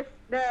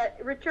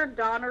Richard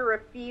Donner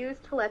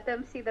refused to let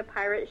them see the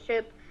pirate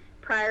ship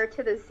prior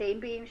to the scene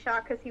being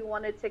shot because he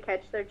wanted to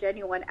catch their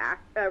genuine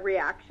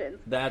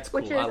reactions. That's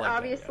cool. Which is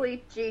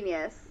obviously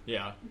genius.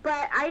 Yeah.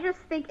 But I just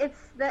think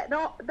it's that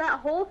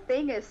whole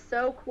thing is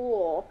so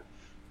cool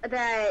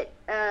that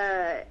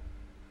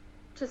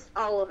just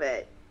all of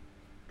it.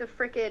 The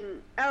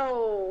freaking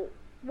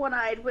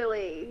One-Eyed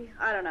Willie.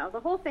 I don't know. The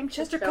whole thing's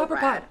just so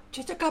rad.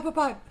 Just a copper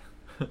pot.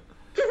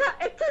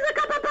 It's a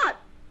copper pot.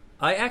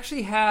 I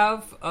actually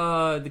have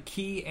the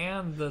key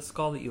and the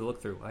skull that you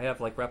look through. I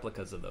have like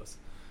replicas of those.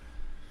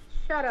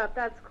 Shut up.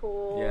 That's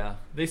cool. Yeah,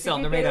 they sell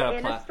them. Did They're you made get out it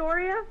of in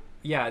Astoria?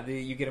 Yeah,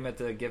 you get them at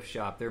the gift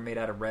shop. They're made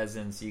out of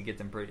resin, so you get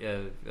them a lot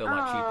cheaper.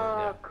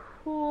 Yeah.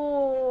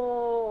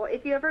 Cool.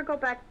 If you ever go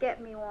back,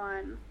 get me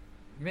one.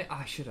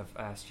 I should have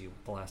asked you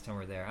the last time we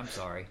were there. I'm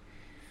sorry.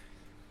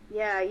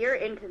 Yeah, you're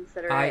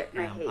inconsiderate. I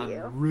hate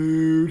you. I'm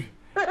rude.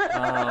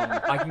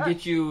 I can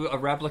get you a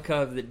replica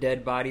of the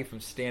dead body from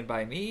Stand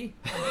By Me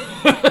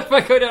if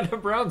I go down to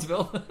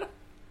Brownsville.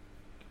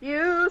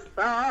 You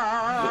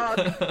suck.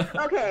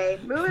 Okay,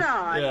 moving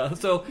on. Yeah,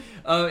 so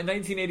in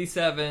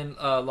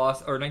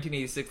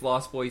 1986,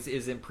 Lost Boys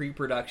is in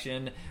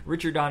pre-production.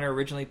 Richard Donner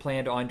originally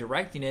planned on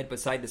directing it, but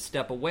decided to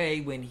step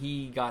away when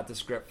he got the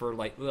script for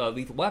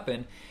Lethal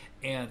Weapon.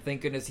 And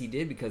thank goodness he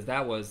did, because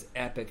that was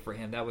epic for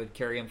him. That would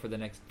carry him for the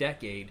next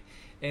decade.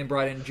 And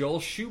brought in Joel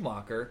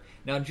Schumacher.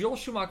 Now, Joel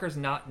Schumacher's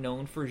not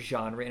known for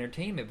genre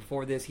entertainment.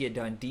 Before this, he had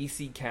done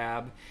DC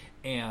Cab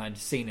and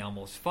St.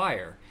 Elmo's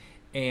Fire.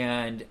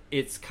 And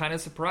it's kind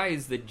of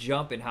surprised the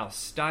jump in how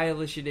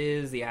stylish it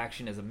is. The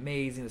action is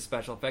amazing. The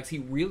special effects. He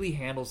really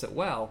handles it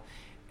well.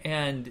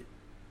 And,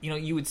 you know,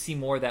 you would see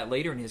more of that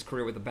later in his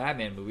career with the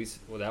Batman movies.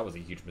 Well, that was a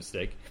huge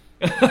mistake.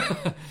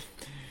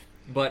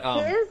 But,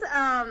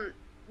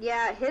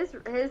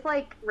 his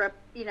like,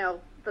 you know,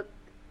 the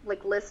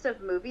like list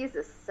of movies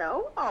is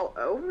so all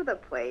over the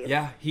place.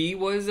 Yeah, he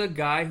was a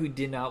guy who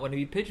did not want to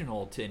be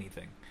pigeonholed to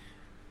anything.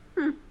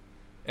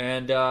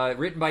 And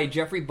written by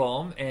Jeffrey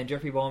Boehm, and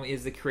Jeffrey Boehm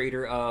is the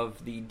creator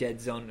of the Dead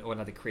Zone. Well,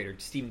 not the creator.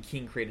 Stephen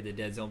King created the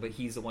Dead Zone, but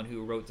he's the one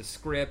who wrote the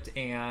script.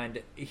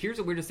 And here's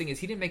the weirdest thing: is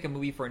he didn't make a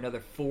movie for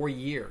another 4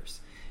 years.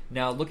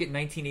 Now look at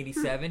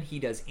 1987. He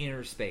does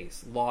Inner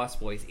Space, Lost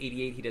Boys.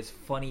 88, he does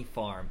Funny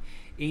Farm.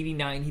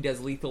 89, he does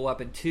Lethal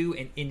Weapon 2,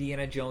 and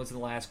Indiana Jones and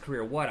the Last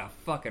Career. What a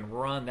fucking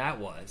run that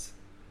was.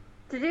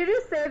 Did you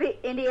just say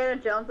the Indiana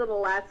Jones and the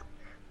Last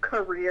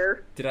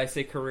Career? Did I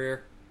say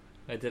career?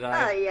 Did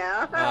I?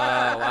 Yeah. Oh,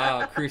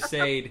 wow.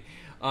 Crusade.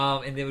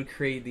 And they would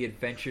create The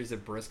Adventures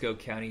of Briscoe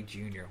County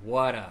Jr.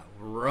 What a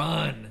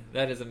run.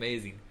 That is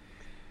amazing.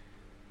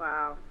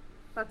 Wow.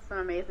 That's some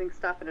amazing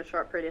stuff in a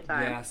short period of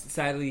time. Yeah,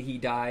 sadly he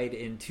died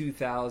in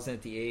 2000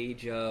 at the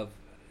age of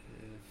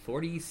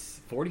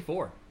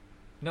 44.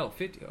 No,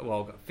 50.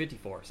 Well,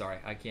 54. Sorry,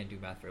 I can't do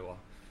math very well.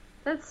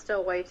 That's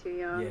still way too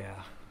young.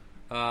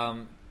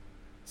 Yeah.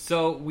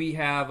 So we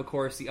have, of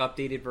course, the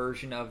updated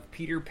version of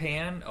Peter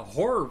Pan, a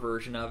horror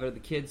version of it, the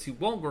kids who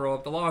won't grow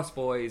up, the Lost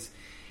Boys.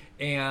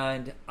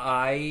 And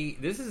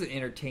this is an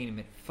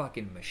entertainment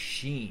fucking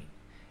machine.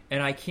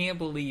 And I can't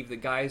believe the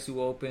guys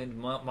who opened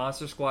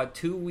Monster Squad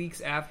 2 weeks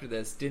after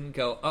this didn't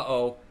go,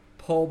 uh-oh,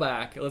 pull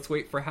back, let's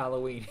wait for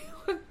Halloween.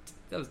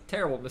 That was a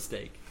terrible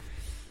mistake.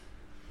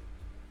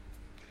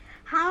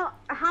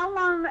 How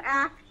long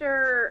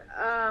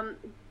after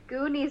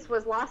Goonies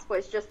was Lost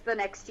Boys? Just the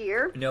next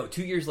year? No,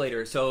 2 years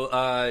later.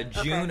 So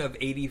June of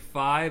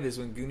 85 is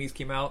when Goonies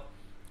came out,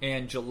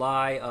 and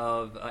July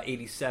of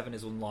 87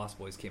 is when Lost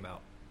Boys came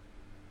out.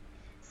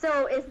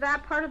 So is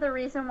that part of the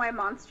reason why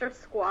Monster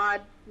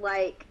Squad,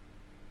 like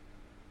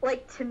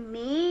to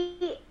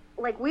me,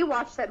 like, we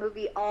watched that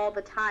movie all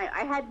the time.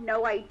 I had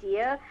no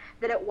idea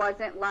that it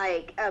wasn't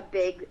like a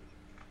big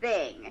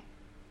thing.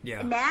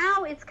 Yeah.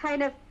 Now it's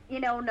kind of, you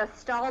know,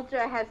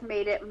 nostalgia has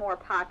made it more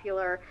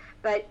popular,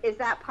 but is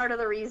that part of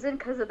the reason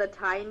because of the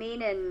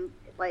timing? And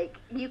like,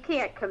 you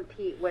can't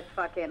compete with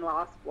fucking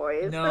Lost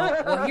Boys.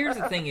 No. Well, here's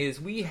the thing: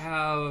 is we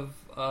have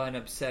an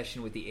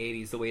obsession with the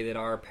 80s the way that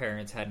our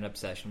parents had an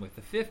obsession with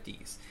the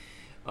 50s.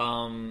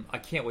 I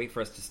can't wait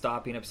for us to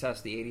stop being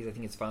obsessed with the 80s. I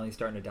think it's finally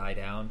starting to die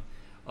down.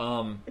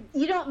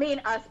 You don't mean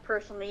us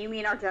personally, you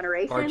mean our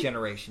generation? Our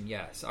generation,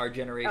 yes. Our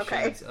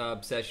generation's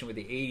obsession with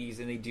the 80s,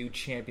 and they do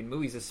champion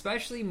movies,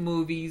 especially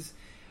movies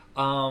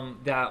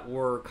that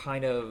were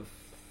kind of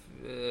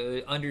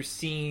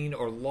underseen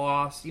or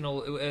lost. You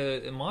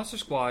know, Monster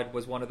Squad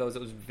was one of those that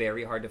was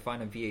very hard to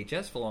find on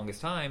VHS for the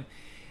longest time,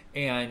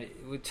 and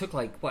it took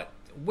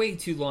way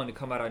too long to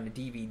come out on a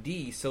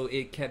DVD, so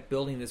it kept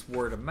building this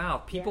word of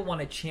mouth. People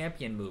want to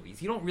champion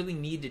movies. You don't really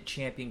need to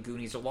champion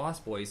Goonies or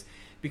Lost Boys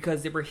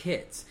because they were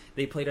hits.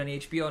 They played on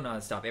HBO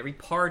nonstop. Every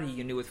party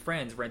you knew with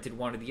friends rented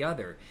one or the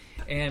other.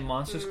 And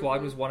Monster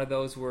Squad was one of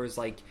those where it's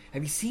like,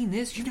 have you seen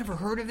this? You've never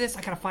heard of this?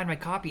 I gotta find my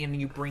copy, and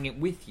then you bring it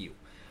with you.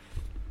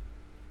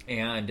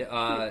 And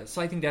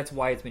so I think that's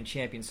why it's been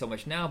championed so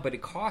much now, but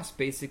it costs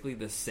basically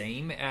the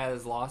same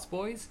as Lost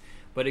Boys,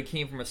 but it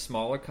came from a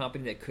smaller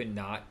company that could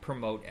not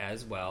promote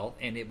as well,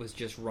 and it was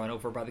just run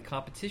over by the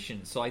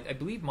competition. So I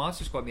believe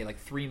Monster Squad made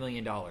like $3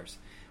 million,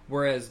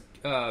 whereas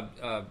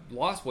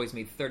Lost Boys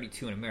made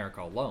 32 in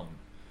America alone.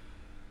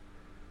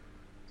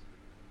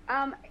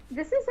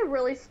 This is a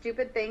really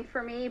stupid thing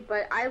for me,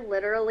 but I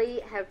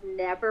literally have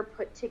never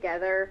put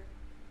together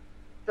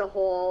the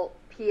whole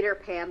Peter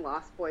Pan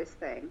Lost Boys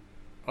thing.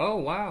 Oh,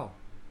 wow.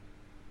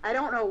 I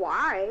don't know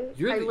why.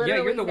 You're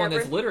the one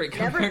that's literate.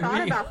 Never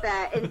thought about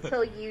that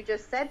until you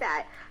just said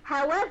that.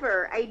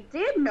 However, I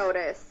did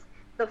notice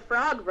the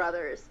Frog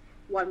Brothers.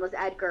 One was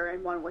Edgar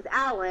and one was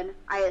Allan.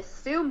 I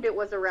assumed it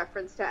was a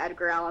reference to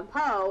Edgar Allan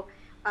Poe,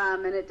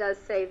 and it does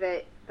say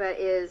that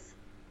is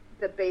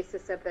the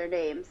basis of their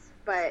names.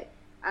 But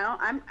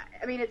I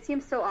mean, it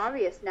seems so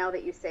obvious now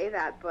that you say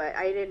that, but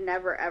I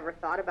never ever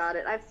thought about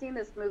it. I've seen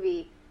this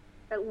movie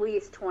at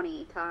least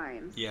 20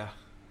 times. Yeah.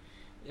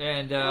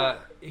 And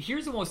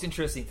here's the most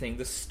interesting thing.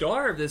 The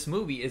star of this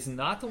movie is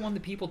not the one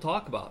that people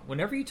talk about.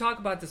 Whenever you talk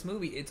about this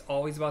movie, it's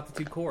always about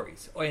the two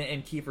Coreys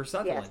and Kiefer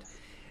Sutherland. Yes.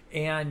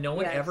 And no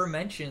one ever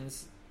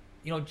mentions,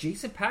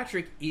 Jason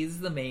Patric is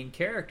the main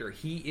character.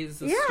 He is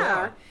the Yeah.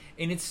 star.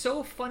 And it's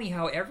so funny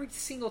how every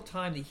single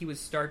time that he would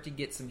start to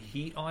get some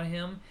heat on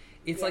him,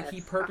 it's like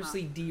he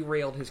purposely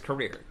derailed his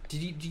career.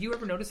 Did you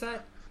ever notice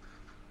that?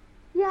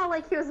 Yeah,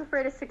 like he was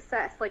afraid of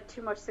success, like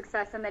too much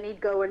success, and then he'd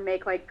go and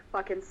make like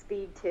fucking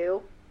Speed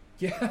 2.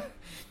 Yeah.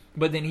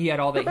 But then he had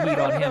all that heat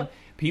on him.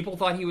 People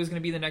thought he was going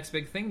to be the next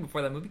big thing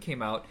before that movie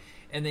came out.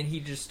 And then he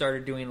just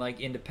started doing, like,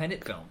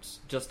 independent films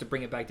just to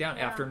bring it back down.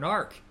 Yeah. After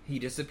Narc, he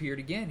disappeared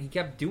again. He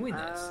kept doing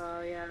this.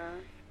 Oh, yeah.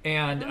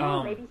 And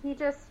maybe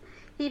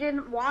he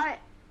didn't want,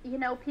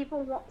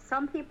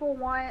 some people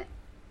want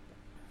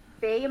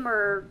fame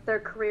or their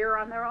career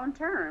on their own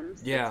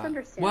terms. Yeah. It's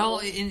understandable. Well,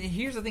 and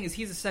here's the thing, is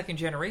he's a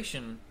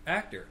second-generation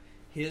actor.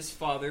 His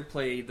father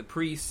played the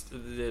priest,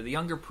 the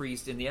younger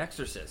priest in The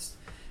Exorcist.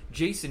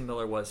 Jason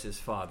Miller was his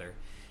father.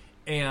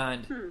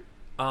 And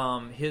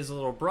his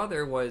little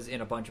brother was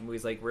in a bunch of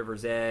movies like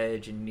River's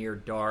Edge and Near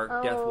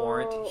Dark, Death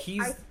Warrant.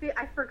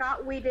 I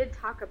forgot we did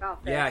talk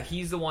about this. Yeah,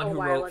 he's the one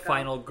who wrote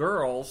Final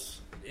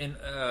Girls in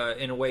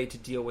a way to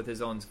deal with his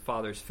own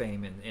father's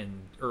fame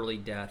and early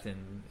death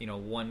and,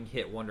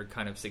 one-hit wonder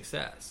kind of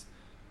success.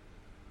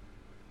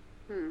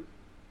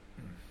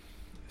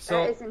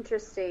 So, that is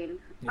interesting.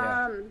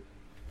 Yeah.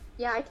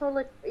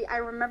 I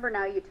remember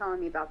now you telling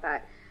me about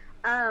that.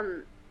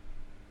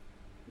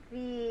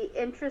 The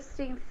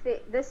interesting thing,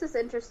 this is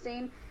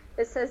interesting.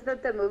 It says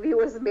that the movie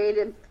was made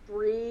in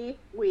 3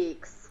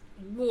 weeks.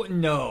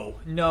 No.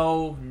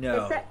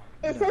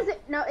 It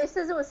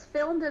says it was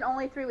filmed in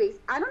only 3 weeks.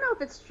 I don't know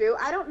if it's true.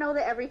 I don't know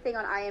that everything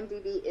on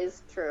IMDb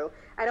is true.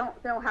 I don't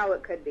know how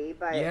it could be,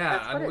 but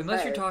that's what it unless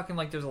says. You're talking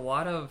like there's a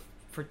lot of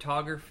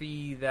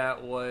photography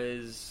that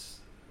was,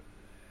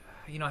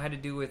 had to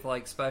do with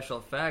like special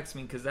effects. I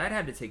mean, because that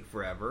had to take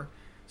forever.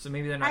 So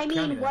maybe they're not. I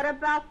mean, what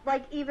about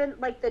like even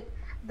like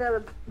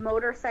the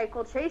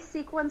motorcycle chase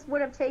sequence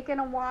would have taken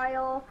a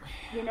while.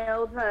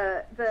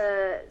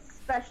 The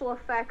special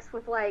effects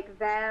with like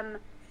them.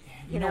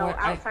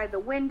 Outside the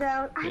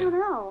window. I don't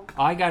know.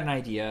 I got an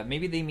idea.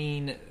 Maybe they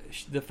mean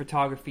the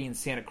photography in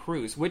Santa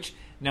Cruz, which,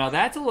 now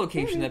that's a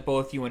location that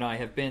both you and I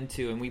have been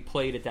to, and we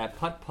played at that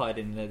putt-putt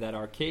in that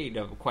arcade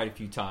quite a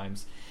few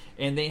times.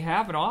 And they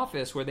have an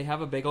office where they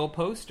have a big old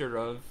poster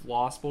of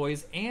Lost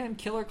Boys and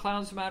Killer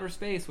Clowns from Outer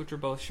Space, which were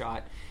both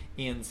shot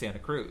in Santa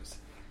Cruz.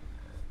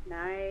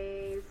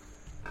 Nice.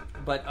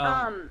 But,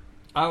 I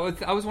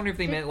was wondering if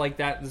they meant like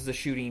that was the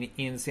shooting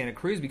in Santa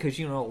Cruz, because,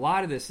 a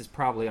lot of this is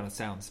probably on a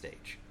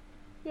soundstage.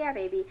 Yeah,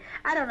 maybe.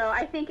 I don't know.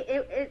 I think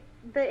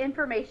the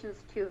information's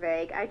too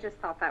vague. I just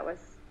thought that was...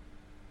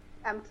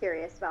 I'm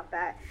curious about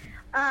that.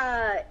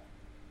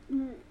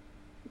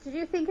 Did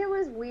you think it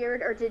was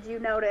weird, or did you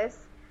notice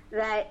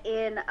that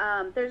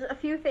there's a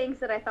few things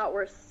that I thought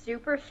were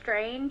super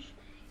strange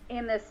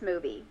in this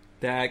movie?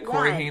 That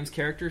Corey Haim's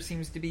character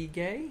seems to be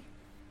gay?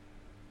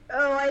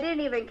 Oh, I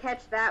didn't even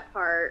catch that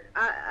part.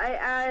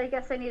 I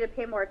guess I need to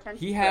pay more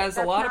attention. He has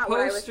a lot of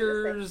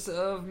posters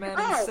of men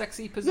in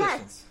sexy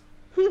positions.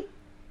 Yes.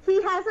 He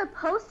has a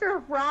poster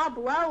of Rob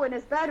Lowe in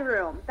his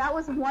bedroom. That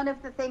was one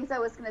of the things I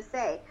was going to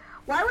say.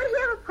 Why would he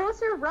have a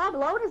poster of Rob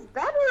Lowe in his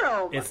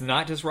bedroom? It's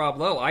not just Rob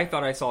Lowe. I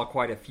thought I saw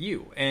quite a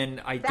few, and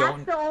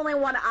That's the only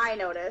one I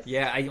noticed.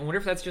 Yeah, I wonder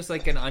if that's just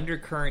like an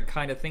undercurrent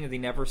kind of thing that they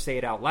never say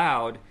it out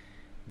loud.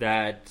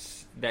 That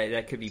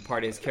could be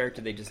part of his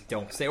character. They just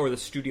don't say, or the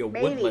studio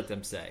wouldn't let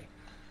them say.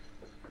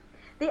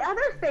 The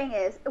other thing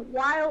is,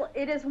 while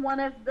it is one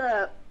of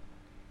the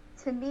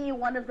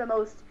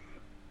most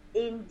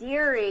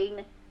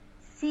endearing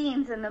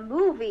scenes in the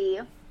movie,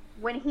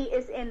 when he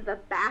is in the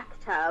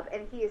bathtub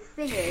and he is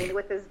singing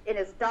with his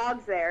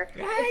dogs there,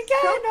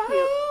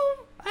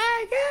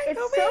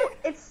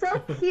 it's so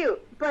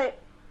cute. But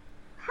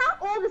how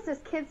old is this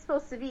kid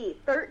supposed to be?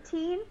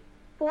 13?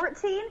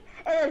 14?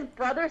 And his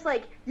brother's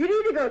like, you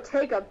need to go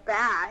take a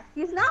bath.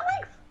 He's not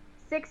like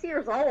 6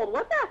 years old.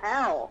 What the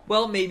hell?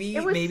 Well,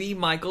 maybe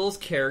Michael's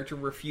character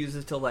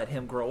refuses to let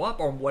him grow up.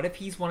 Or what if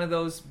he's one of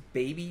those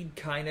babied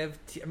kind of...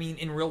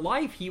 in real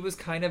life, he was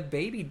kind of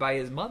babied by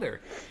his mother.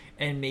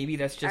 And maybe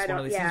that's just one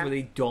of these things where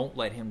they don't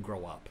let him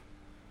grow up.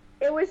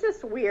 It was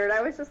just weird.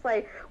 I was just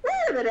like, wait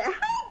a minute, how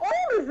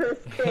old is this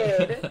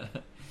kid?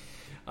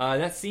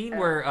 That scene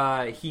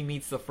where he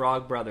meets the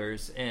Frog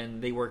Brothers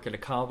and they work at a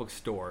comic book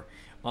store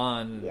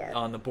on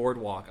the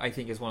boardwalk, I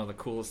think is one of the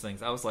coolest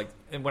things. I was like,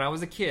 and when I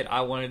was a kid,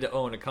 I wanted to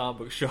own a comic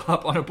book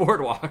shop on a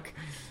boardwalk.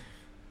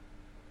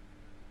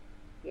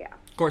 Yeah.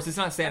 Of course, it's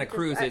not Santa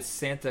Cruz, it's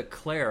Santa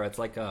Clara. It's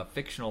like a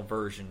fictional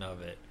version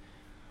of it.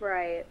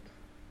 Right.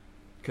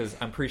 Because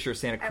I'm pretty sure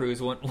Santa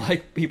Cruz wouldn't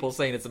like people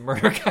saying it's the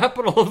murder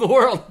capital of the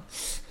world.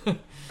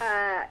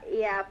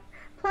 Yeah.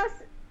 Plus,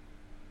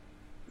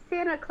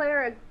 Santa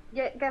Clara,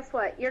 guess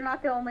what? You're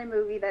not the only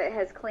movie that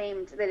has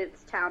claimed that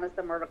its town is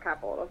the murder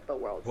capital of the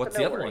world. What's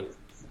the other one?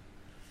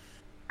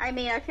 I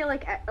mean, I feel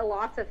like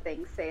lots of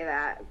things say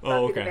that.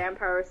 Buffy the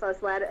Vampire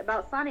Slayer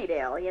about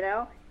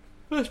Sunnydale,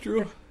 That's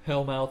true.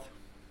 Hellmouth.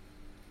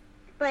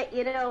 But,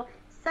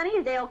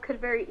 Sunnydale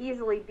could very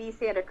easily be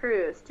Santa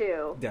Cruz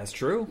too. That's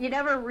true. You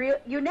never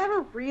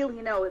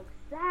really know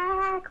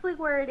exactly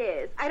where it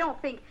is. I don't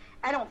think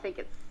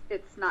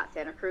it's not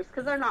Santa Cruz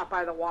because they're not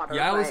by the water.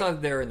 Yeah, I always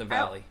thought they were in the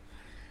valley.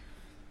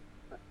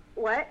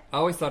 What? I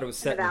always thought it was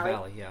set in the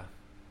valley. Yeah.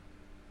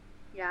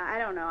 Yeah, I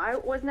don't know. I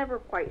was never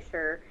quite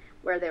sure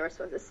where they were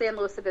supposed to. San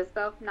Luis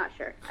Obispo? Not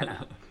sure. I don't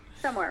know.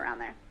 Somewhere around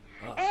there.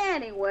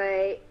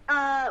 Anyway,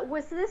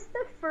 was this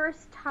the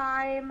first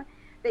time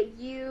that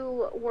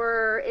you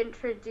were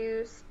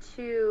introduced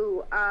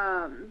to,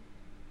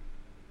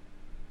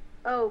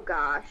 oh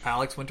gosh.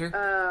 Alex Winter?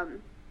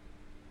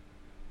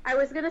 I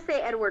was going to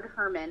say Edward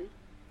Herrmann.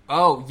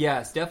 Oh,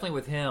 yes, definitely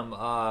with him.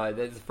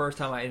 That's the first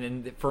time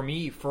and then for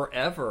me,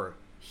 forever,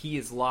 he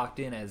is locked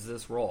in as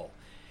this role.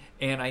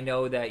 And I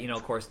know that,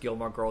 of course,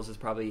 Gilmore Girls is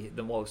probably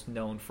the most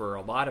known for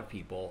a lot of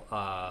people.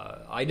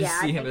 I just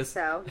see him as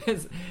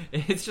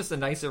it's just a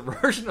nicer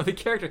version of the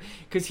character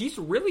because he's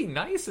really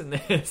nice in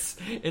this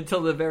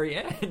until the very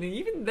end. And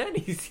even then,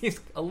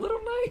 he's a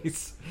little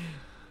nice.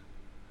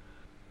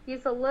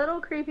 He's a little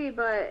creepy,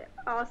 but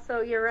also,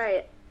 you're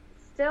right,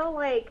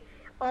 still,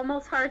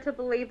 almost hard to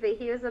believe that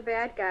he was a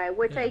bad guy,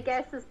 which I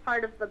guess is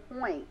part of the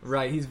point.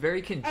 Right, he's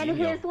very congenial.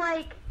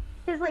 And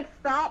his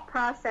thought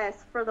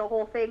process for the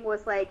whole thing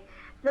was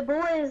the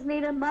boys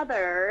need a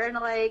mother, and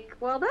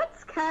well,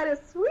 that's kind of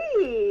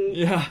sweet.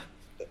 Yeah,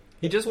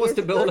 he just wants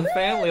to build a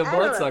family of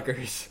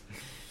bloodsuckers.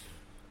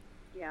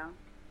 Yeah.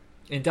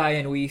 And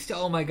Diane Wiest,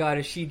 oh my God,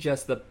 is she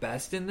just the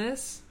best in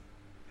this?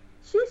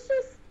 She's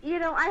just,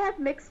 I have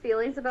mixed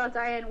feelings about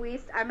Diane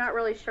Wiest. I'm not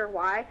really sure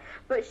why,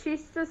 but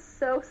she's just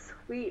so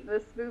sweet in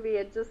this movie,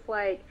 and just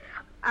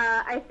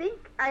I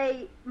think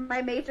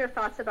my major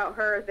thoughts about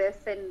her, this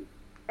and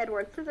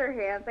Edward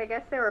Scissorhands, I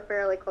guess they were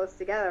fairly close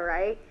together,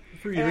 right?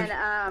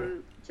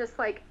 And just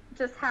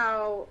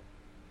how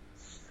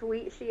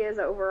sweet she is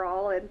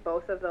overall in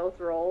both of those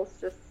roles,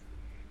 just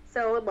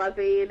so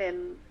loving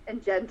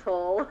and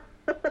gentle.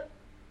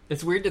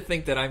 It's weird to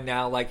think that I'm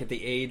now at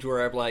the age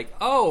where I'm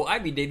oh,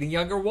 I'd be dating a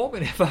younger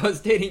woman if I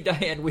was dating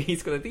Diane Wiest,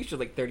 because I think she's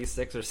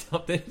 36 or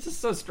something. It's just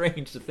so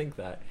strange to think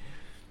that.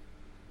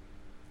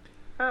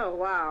 Oh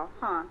wow,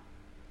 huh?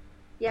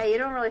 Yeah, you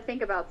don't really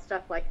think about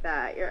stuff like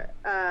that.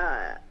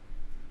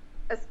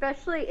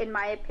 Especially, in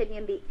my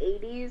opinion, the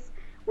 80s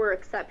were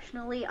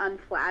exceptionally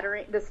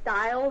unflattering. The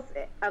styles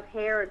of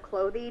hair and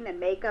clothing and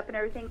makeup and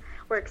everything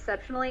were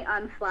exceptionally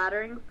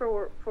unflattering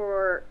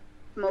for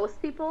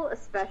most people,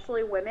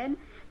 especially women,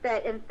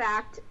 that, in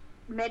fact,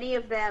 many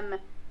of them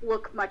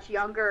look much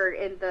younger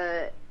in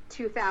the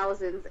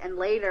 2000s and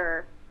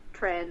later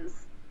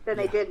trends than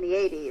they did in the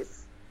 80s.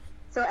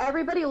 So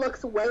everybody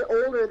looks way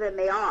older than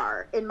they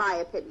are, in my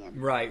opinion.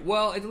 Right.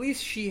 Well, at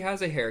least she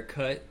has a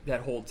haircut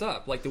that holds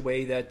up, like the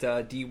way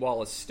that Dee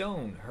Wallace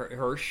Stone,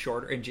 her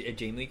shorter, and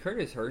Jamie Lee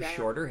Curtis, her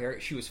shorter hair.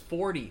 She was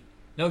 40.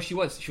 No, she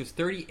was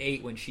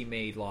 38 when she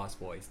made Lost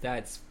Boys.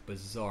 That's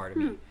bizarre to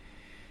me.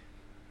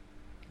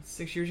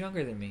 6 years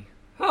younger than me.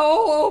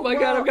 Oh my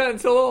God, I've gotten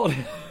so old.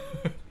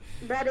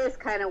 That is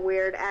kind of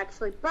weird,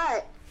 actually.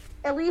 But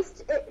at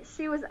least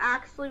she was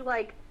actually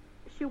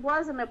she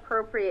was an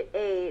appropriate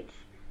age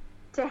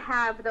to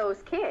have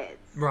those kids.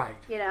 Right.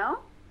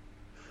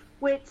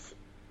 Which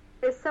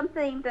is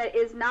something that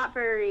is not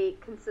very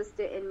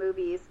consistent in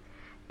movies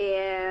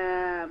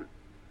and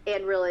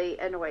really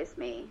annoys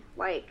me.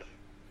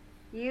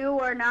 You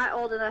are not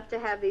old enough to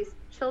have these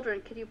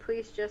children. Could you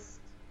please just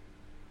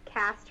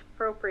cast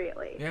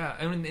appropriately? Yeah,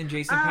 and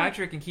Jason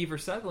Patric and Kiefer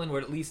Sutherland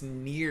were at least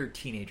near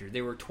teenagers.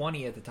 They were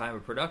 20 at the time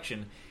of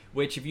production,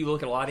 which if you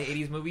look at a lot of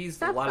 80s movies,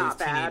 a lot of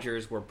these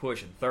teenagers were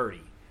pushing 30.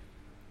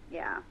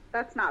 Yeah,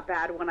 that's not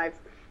bad when I've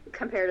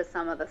compared to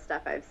some of the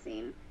stuff I've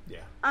seen.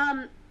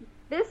 Yeah.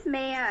 This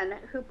man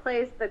who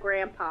plays the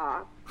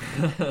grandpa,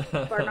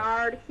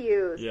 Bernard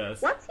Hughes.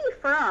 Yes. What's he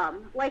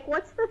from?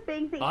 What's the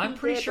thing that I'm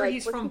pretty sure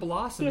he's from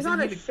Blossom. He's on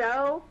a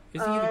show?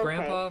 Isn't he the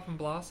grandpa from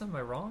Blossom? Am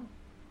I wrong?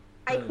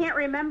 I can't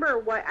remember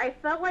what. I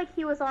felt like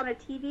he was on a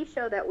TV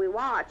show that we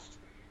watched,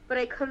 but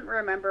I couldn't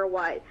remember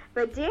what.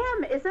 But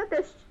damn, isn't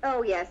this...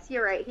 Oh, yes,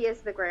 you're right. He is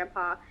the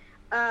grandpa.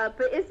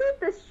 But isn't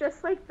this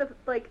just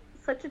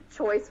such a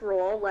choice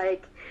role,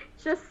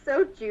 just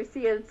so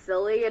juicy and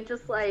silly, and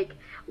just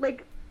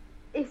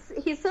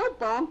he's so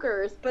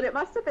bonkers, but it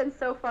must have been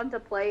so fun to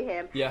play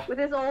him. Yeah. With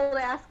his old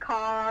ass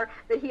car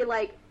that he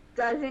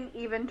doesn't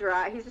even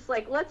drive. He's just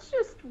let's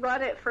just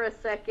run it for a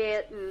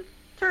second and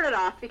turn it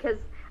off because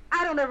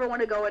I don't ever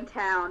want to go in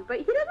town. But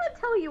he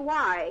doesn't tell you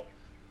why.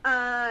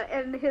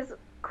 And his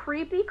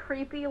creepy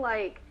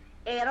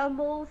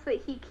animals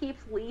that he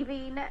keeps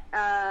leaving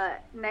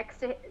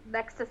next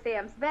to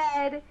Sam's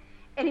bed.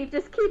 And he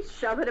just keeps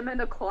shoving them in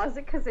the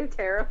closet because they're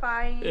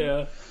terrifying.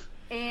 Yeah.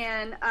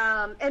 And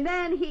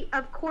then he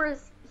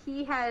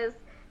has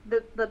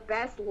the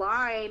best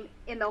line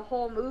in the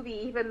whole movie,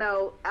 even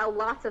though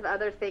lots of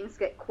other things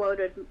get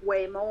quoted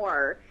way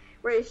more,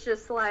 where it's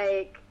just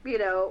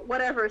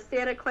whatever,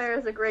 Santa Clara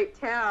is a great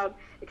town,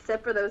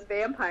 except for those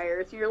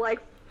vampires. And you're like,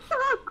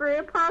 fuck,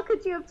 Grandpa,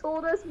 could you have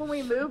told us when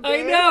we moved in?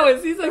 I know,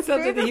 it seems like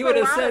something that he would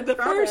have said in the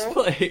first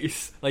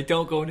place.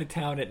 Don't go into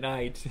town at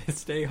night,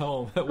 stay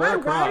home.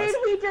 Why did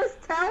he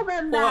just tell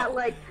them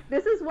that?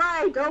 This is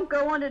why I don't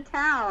go into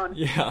town.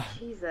 Yeah.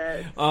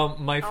 Jesus.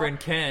 My friend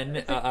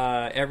Ken,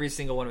 every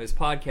single one of his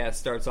podcasts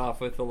starts off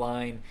with the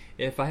line,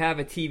 if I have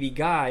a TV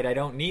guide, I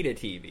don't need a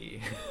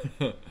TV.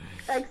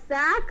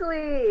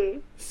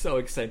 Exactly. So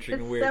eccentric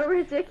and weird. It's so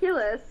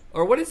ridiculous.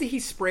 Or what is it he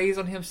sprays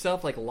on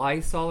himself, like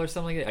Lysol or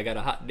something like that? I got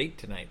a hot date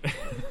tonight.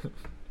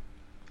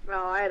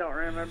 Oh, I don't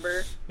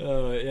remember.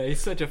 Yeah,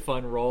 he's such a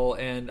fun role,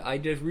 and I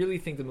just really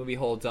think the movie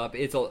holds up.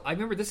 I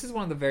remember this is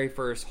one of the very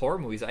first horror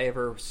movies I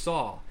ever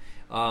saw.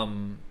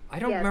 I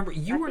don't remember.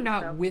 You were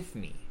not with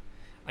me.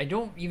 I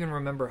don't even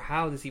remember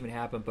how this even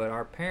happened, but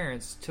our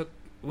parents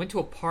went to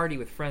a party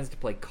with friends to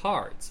play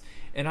cards,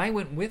 and I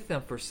went with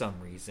them for some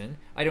reason.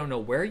 I don't know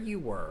where you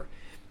were.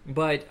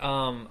 But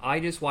I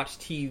just watched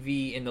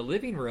TV in the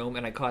living room,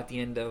 and I caught the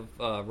end of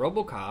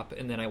RoboCop,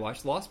 and then I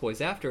watched Lost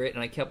Boys after it,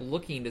 and I kept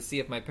looking to see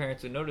if my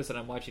parents would notice that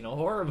I'm watching a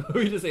horror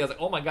movie. I was like,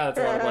 oh my god, that's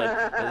a lot of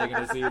blood. Are they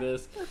going to see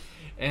this?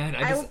 And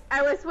I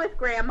was with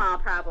Grandma,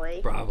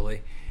 probably.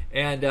 Probably.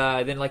 And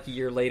then like a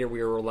year later,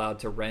 we were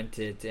allowed to rent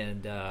it,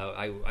 and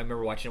I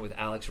remember watching it with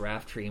Alex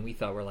Raftree, and we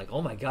thought, we're like,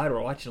 oh my god,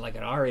 we're watching like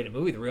an R-rated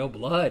movie with real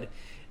blood.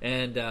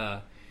 And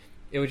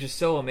it was just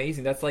so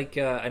amazing. That's like,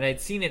 and I'd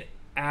seen it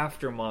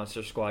after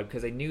Monster Squad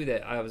because I knew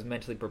that I was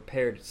mentally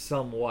prepared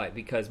somewhat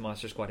because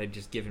Monster Squad had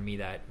just given me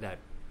that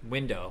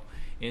window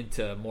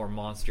into more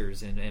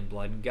monsters and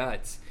blood and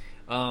guts.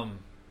 But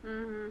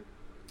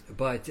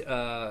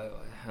I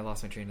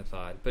lost my train of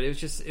thought. But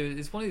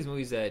it's one of these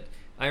movies that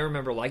I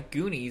remember, like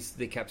Goonies,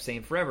 they kept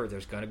saying forever,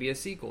 there's going to be a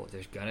sequel.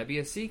 There's going to be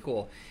a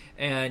sequel.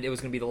 And it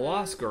was going to be The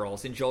Lost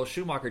Girls. And Joel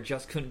Schumacher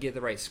just couldn't get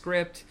the right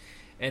script.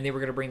 And they were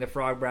going to bring the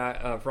Frog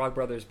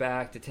Brothers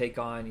back to take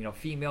on,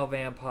 female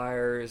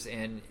vampires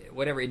and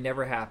whatever. It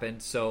never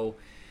happened. So,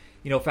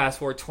 fast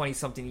forward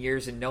 20-something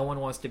years and no one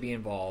wants to be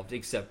involved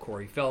except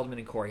Corey Feldman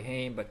and Corey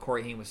Haim. But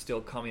Corey Haim was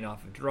still coming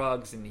off of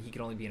drugs and he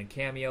could only be in a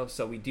cameo.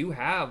 So we do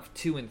have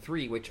 2 and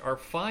 3, which are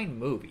fine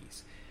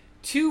movies.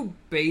 2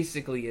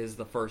 basically is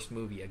the first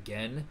movie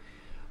again.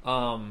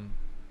 And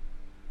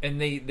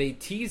they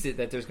tease it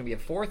that there's going to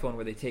be a 4th one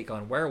where they take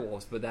on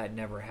werewolves, but that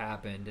never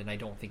happened, and I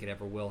don't think it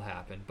ever will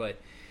happen. But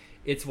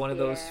it's one of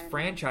those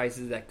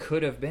franchises that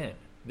could have been.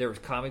 There was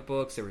comic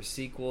books, there were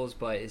sequels,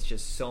 but it's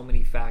just so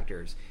many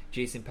factors.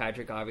 Jason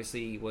Patric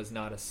obviously was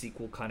not a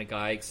sequel kind of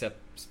guy, except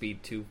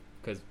Speed 2,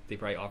 because they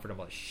probably offered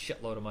him a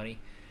shitload of money.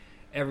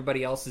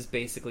 Everybody else is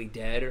basically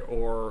dead,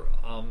 or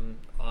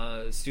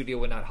a studio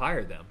would not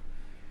hire them.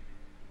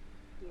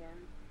 Yeah.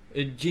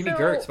 Jamie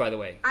Gertz, by the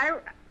way.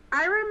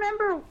 I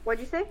remember,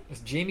 what'd you say? It's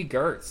Jamie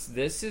Gertz.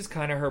 This is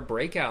kind of her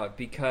breakout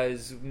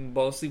because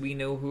mostly we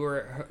knew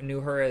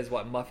her as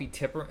Muffy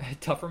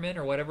Tufferman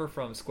or whatever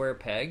from Square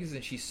Pegs,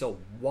 and she's so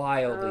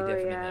wildly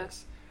different in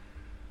this.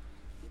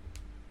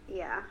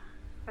 Yeah,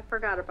 I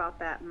forgot about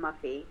that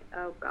Muffy.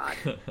 Oh God.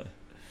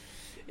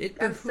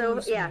 I'm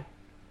so yeah.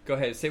 Go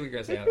ahead, say what you're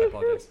gonna say. I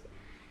apologize.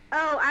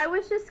 Oh, I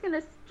was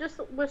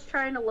was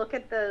trying to look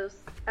at those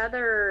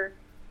other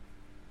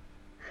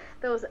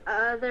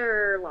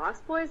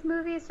Lost Boys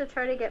movies to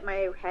try to get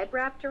my head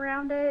wrapped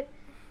around it.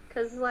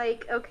 Because,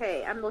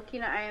 okay, I'm looking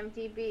at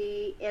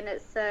IMDb, and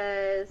it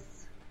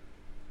says,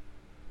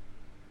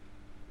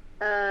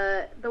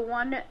 I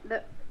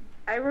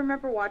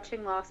remember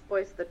watching Lost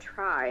Boys The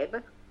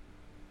Tribe.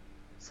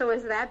 So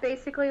is that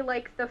basically,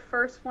 the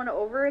first one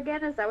over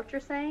again? Is that what you're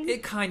saying?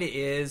 It kind of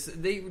is.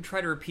 They try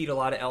to repeat a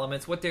lot of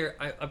elements.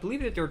 I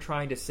believe that they're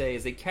trying to say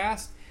is they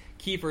cast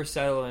Kiefer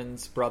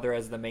Sutherland's brother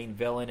as the main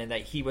villain, and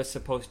that he was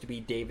supposed to be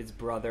David's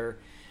brother.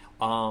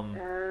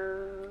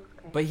 Okay.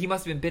 But he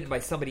must have been bitten by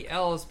somebody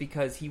else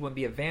because he wouldn't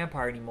be a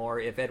vampire anymore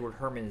if Edward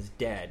Herrmann is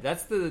dead.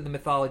 That's the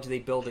mythology they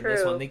build in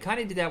this one. They kind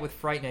of did that with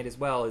Fright Night as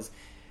well.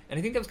 And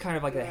I think that was kind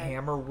of like the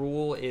Hammer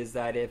rule, is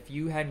that if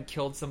you hadn't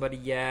killed somebody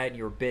yet and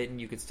you were bitten,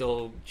 you could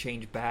still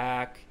change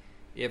back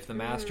if the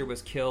master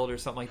was killed or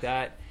something like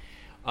that.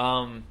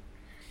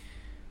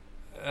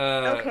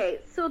 Okay,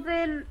 so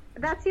then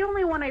that's the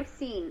only one I've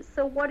seen.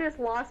 So what is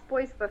Lost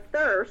Boys The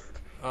Thirst?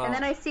 And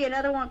then I see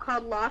another one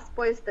called Lost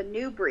Boys The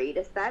New Breed.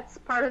 Is that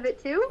part of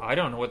it too? I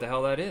don't know what the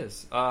hell that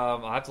is.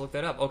 I'll have to look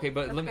that up. Okay,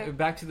 but let me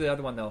back to the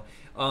other one though.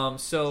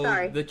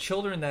 Sorry. The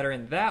children that are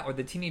in that, or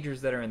the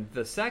teenagers that are in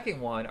the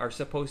second one, are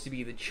supposed to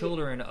be the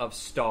children of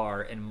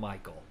Star and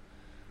Michael.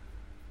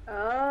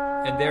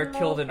 Oh, and they're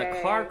killed in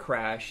a car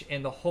crash,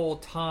 and the whole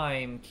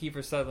time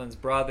Kiefer Sutherland's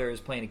brother is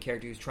playing a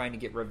character who's trying to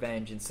get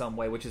revenge in some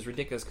way, which is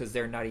ridiculous because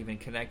they're not even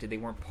connected. They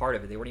weren't part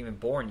of it. They weren't even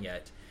born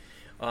yet.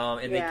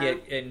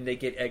 They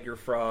get Edgar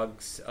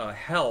Frogg's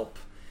help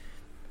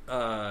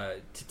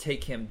to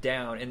take him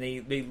down, and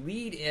they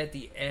lead at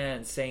the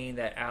end saying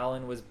that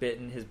Alan was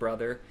bitten, his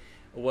brother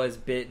was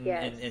bitten,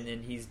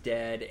 and he's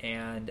dead,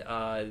 and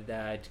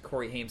that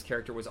Corey Haim's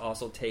character was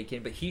also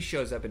taken, but he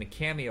shows up in a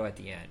cameo at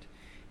the end.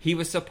 He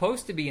was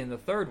supposed to be in the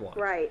third one.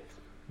 Right.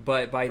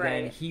 But by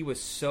then, he was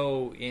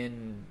so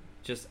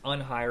just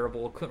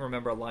unhireable, couldn't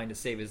remember a line to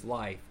save his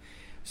life.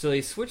 So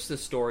they switched the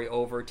story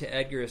over to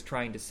Edgar is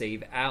trying to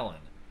save Alan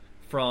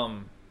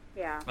from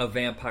a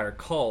vampire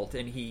cult,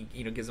 and he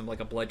gives him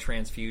a blood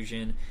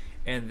transfusion,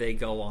 and they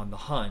go on the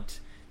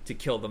hunt to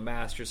kill the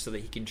master so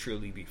that he can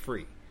truly be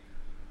free.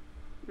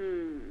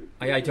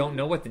 I don't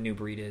know what the new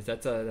breed is.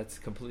 That's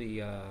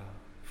completely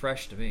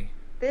fresh to me.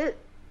 This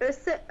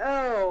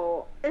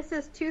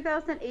is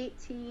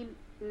 2018,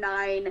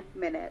 9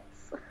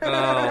 minutes.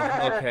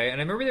 Oh, okay. And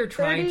I remember they were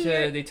trying 30 to.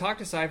 years. They talked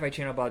to Sci-Fi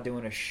Channel about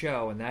doing a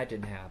show, and that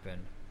didn't happen.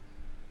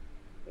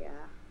 Yeah.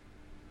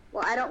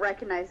 Well, I don't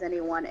recognize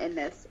anyone in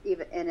this,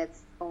 even, and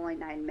it's only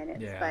 9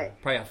 minutes. Yeah,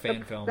 but probably a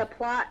fan film. The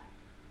plot,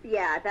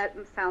 yeah, that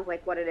sounds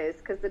like what it is,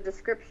 because the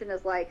description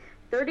is like,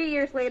 30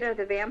 years later,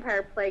 the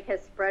vampire plague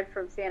has spread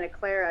from Santa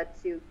Clara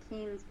to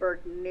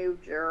Keensburg, New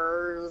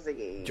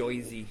Jersey.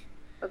 Jersey.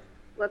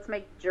 Let's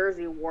make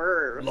Jersey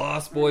worse.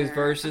 Lost Boys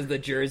versus the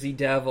Jersey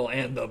Devil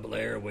and the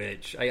Blair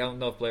Witch. I don't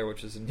know if Blair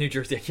Witch is in New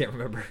Jersey. I can't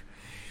remember.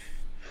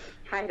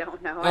 I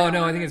don't know. Oh,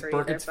 no, I think it's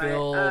remember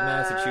Burkittsville, either, but,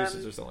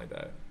 Massachusetts or something like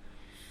that.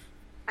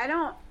 I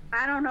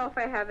don't know if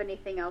I have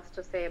anything else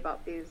to say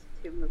about these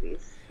two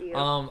movies. You?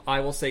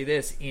 I will say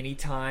this: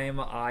 anytime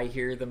I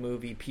hear the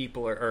movie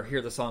or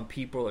hear the song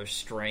 "People Are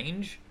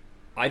Strange,"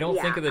 I don't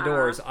think of the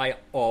Doors. I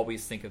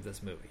always think of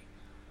this movie.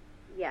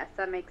 Yes,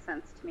 that makes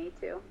sense to me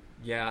too.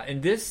 Yeah,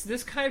 and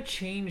this kind of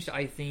changed,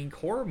 I think,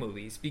 horror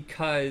movies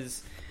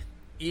because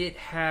it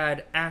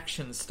had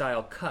action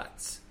style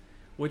cuts,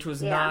 which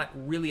was not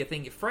really a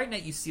thing. Fright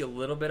Night, you see a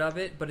little bit of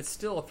it, but it's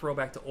still a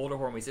throwback to older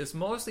horror movies. It's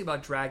mostly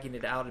about dragging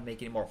it out and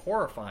making it more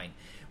horrifying.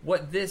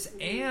 What this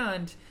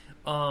and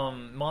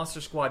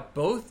Monster Squad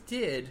both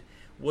did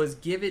was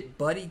give it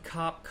buddy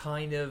cop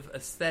kind of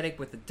aesthetic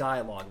with the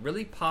dialogue.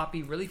 Really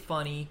poppy, really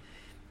funny.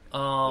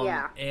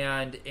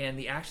 And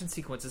the action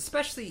sequence,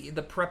 especially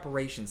the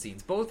preparation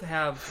scenes. Both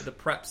have the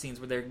prep scenes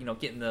where they're,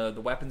 getting the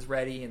weapons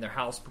ready and their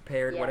house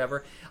prepared,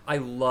 whatever. I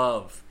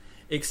love.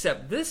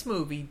 Except this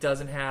movie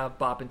doesn't have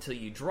Bop Until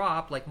You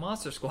Drop like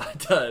Monster Squad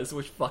does,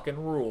 which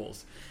fucking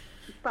rules.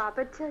 Bop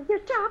until you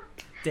drop.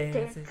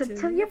 Dance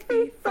until your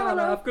feet fall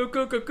off. Go,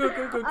 go, go, go,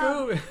 go, go,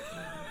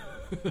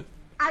 go.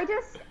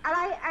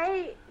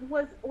 I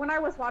was, when I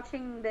was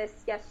watching this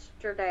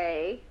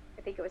yesterday,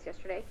 I think it was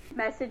yesterday,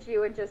 message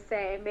you and just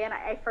say, man,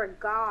 I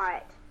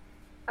forgot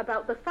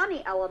about the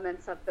funny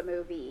elements of the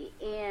movie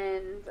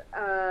and,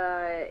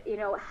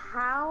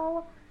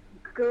 how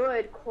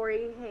good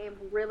Corey Haim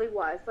really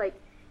was. Like,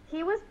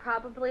 he was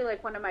probably,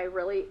 like, one of my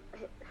really,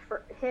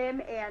 for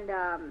him and,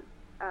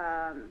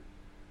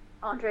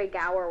 Andre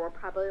Gower were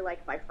probably,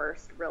 like, my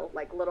first real,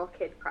 like, little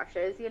kid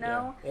crushes,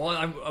 Yeah.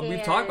 Well,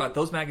 we've talked about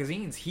those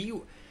magazines.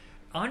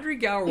 Andre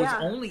Gower was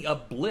only a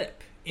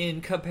blip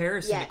in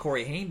comparison to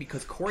Corey Haim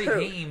because Corey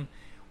Haim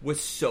was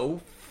so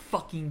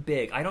fucking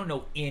big. I don't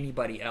know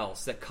anybody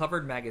else that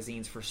covered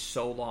magazines for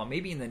so long.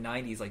 Maybe in the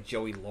 90s, like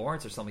Joey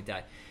Lawrence or something like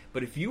that.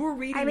 But if you were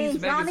reading these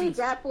magazines...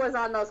 Johnny Depp was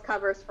on those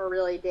covers for a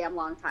really damn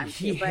long time,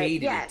 He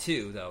hated it,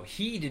 too, though.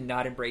 He did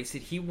not embrace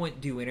it. He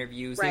wouldn't do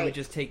interviews. They would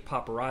just take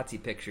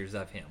paparazzi pictures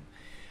of him.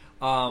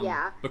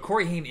 But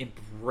Corey Haim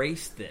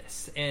embraced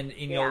this. And,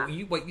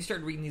 you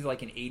started reading these,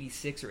 like, in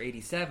 86 or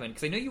 87.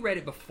 Because I know you read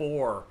it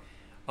before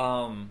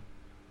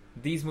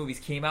these movies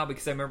came out,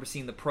 because I remember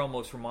seeing the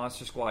promos for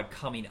Monster Squad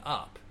coming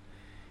up.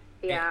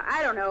 Yeah,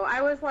 I don't know.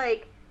 I was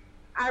like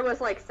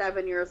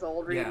 7 years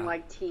old reading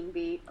like Teen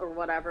Beat or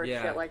whatever,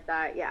 shit like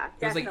that. Yeah,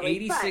 it was like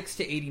 86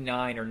 to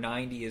 89 or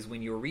 90 is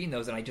when you were reading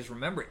those, and I just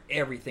remember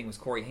everything was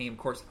Corey Haim. Of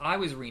course, I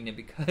was reading it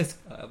because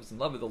I was in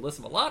love with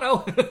Alyssa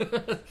Milano.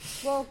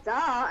 Well, duh.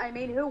 I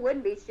mean, who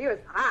wouldn't be? She was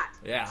hot.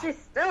 Yeah, she's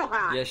still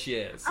hot. Yes, she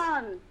is.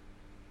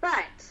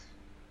 But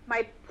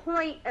my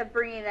point of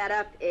bringing that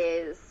up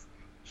is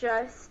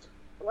just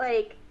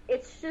like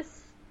it's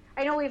just.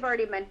 I know we've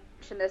already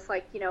mentioned this,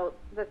 like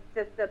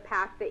the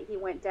path that he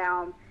went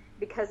down.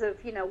 Because of,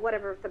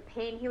 whatever the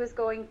pain he was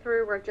going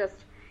through, or just,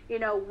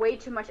 way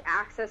too much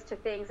access to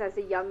things as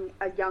a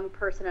young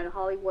person in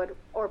Hollywood,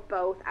 or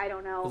both. I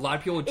don't know. A lot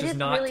of people just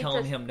not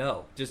telling him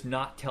no. Just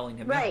not telling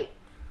him no. Right.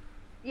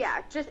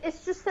 Yeah,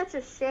 it's just such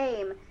a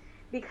shame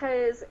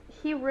because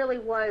he really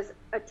was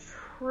a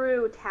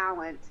true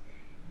talent.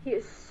 He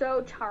is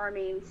so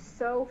charming,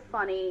 so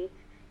funny,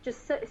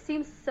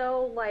 seems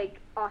so, like,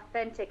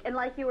 authentic. And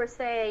like you were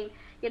saying,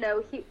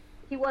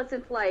 he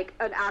wasn't like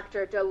an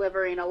actor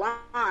delivering a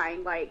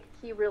line. Like,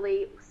 he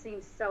really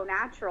seems so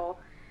natural.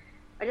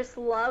 I just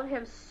love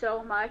him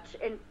so much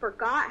and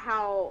forgot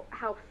how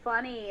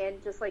funny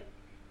and just like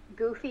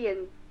goofy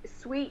and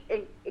sweet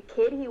and a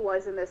kid he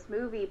was in this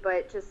movie,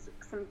 but just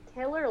some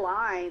killer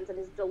lines and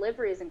his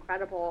delivery is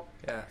incredible.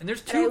 Yeah, and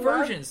there's two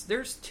versions.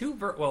 There's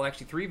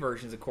actually three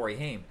versions of Corey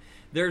Haim.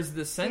 There's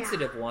the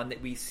sensitive one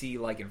that we see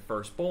like in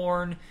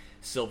Firstborn,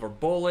 Silver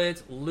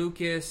Bullet,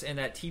 Lucas, and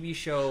that TV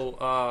show.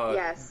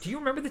 Yes. Do you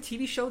remember the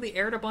TV show they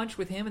aired a bunch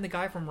with him and the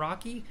guy from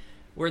Rocky?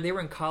 Where they were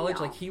in college,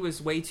 No. like he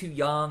was way too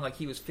young, like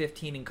he was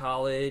 15 in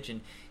college,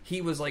 and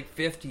he was like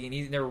 50,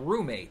 and they were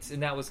roommates,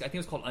 and that was, I think it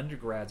was called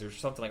undergrads or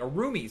something like, or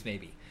roomies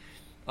maybe.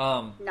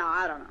 No,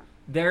 I don't know.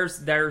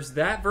 There's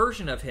that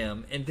version of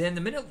him, and then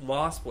the minute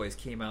Lost Boys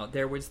came out,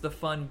 there was the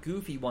fun,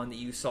 goofy one that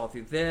you saw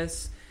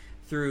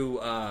through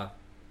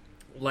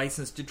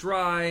License to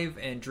Drive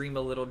and Dream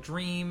a Little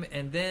Dream,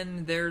 and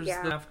then there's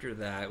after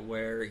that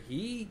where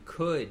he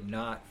could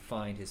not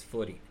find his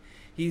footing.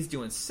 He's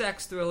doing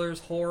sex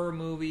thrillers, horror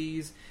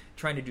movies,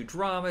 trying to do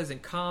dramas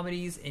and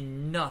comedies,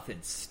 and nothing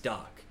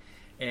stuck.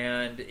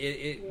 And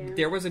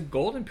there was a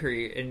golden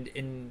period,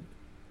 and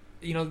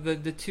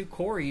the two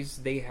Coreys,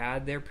 they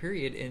had their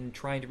period, and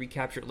trying to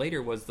recapture it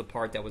later was the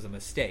part that was a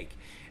mistake,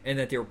 and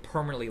that they were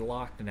permanently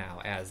locked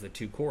now as the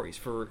two Coreys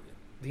for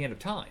the end of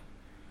time.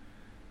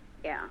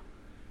 Yeah.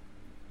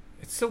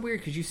 It's so weird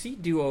because you see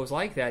duos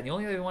like that, and the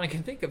only other one I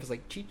can think of is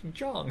like Cheech and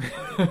Chong.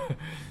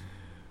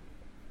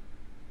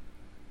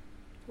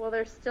 Well,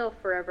 they're still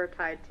forever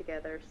tied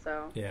together,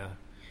 so. Yeah.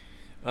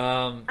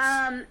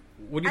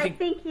 What do you think? I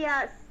think,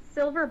 yeah,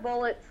 Silver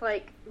Bullet's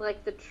like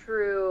the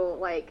true,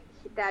 like,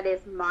 that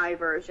is my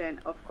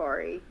version of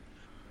Corey.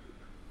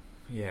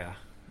 Yeah.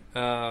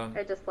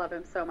 I just love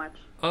him so much.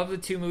 Of the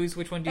two movies,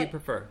 which one do you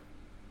prefer?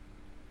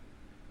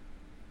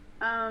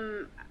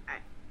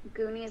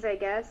 Goonies, I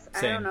guess.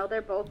 Same. I don't know.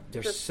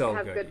 They're just so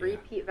have good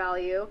repeat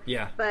value.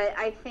 Yeah. But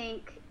I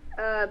think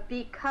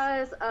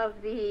because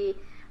of the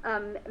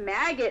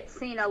maggot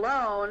scene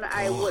alone,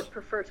 I would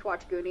prefer to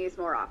watch Goonies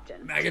more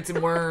often. Maggots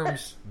and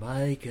worms.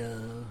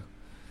 Michael.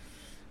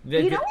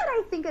 You know what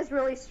I think is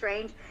really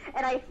strange?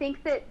 And I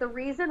think that the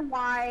reason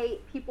why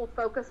people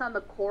focus on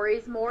the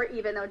Coreys more,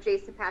 even though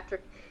Jason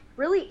Patric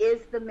really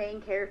is the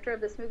main character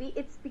of this movie,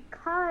 it's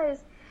because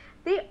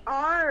they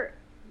are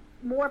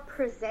more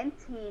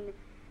presenting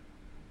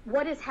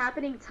what is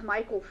happening to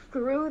Michael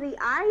through the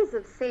eyes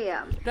of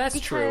Sam. That's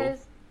true.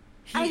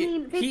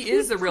 He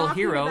is the real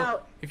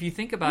hero. If you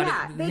think about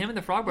it, him and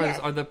the Frog Brothers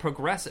are the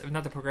progressive,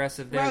 not the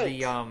progressive. They're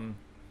the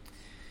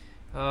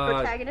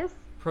protagonists.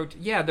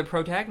 The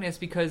protagonists,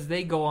 because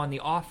they go on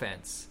the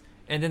offense,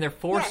 and then they're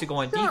forced to go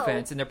on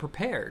defense, and they're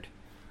prepared.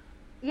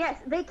 Yes,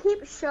 they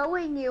keep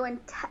showing you, and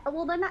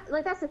they're not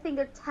like that's the thing.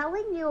 They're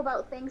telling you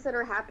about things that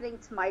are happening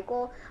to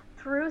Michael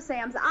through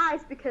Sam's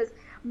eyes, because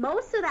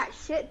most of that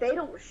shit they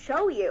don't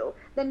show you.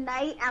 The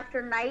night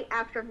after night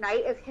after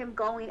night of him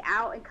going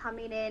out and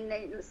coming in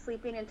and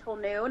sleeping until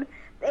noon,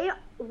 there's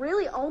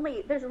really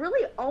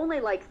only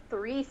like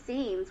 3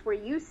 scenes where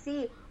you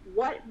see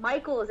what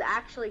Michael is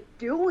actually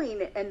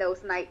doing in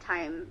those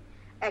nighttime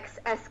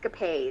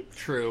escapades.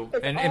 True.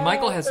 And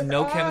Michael has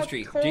no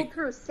chemistry. Told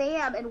through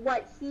Sam and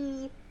what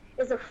he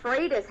is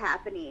afraid is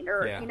happening,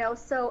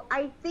 so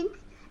I think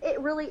it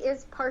really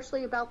is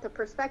partially about the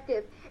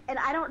perspective. And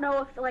I don't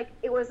know if like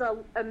it was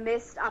a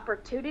missed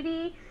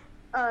opportunity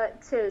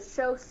to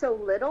show so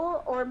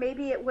little, or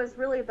maybe it was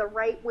really the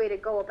right way to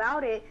go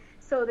about it,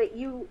 so that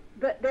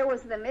there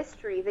was the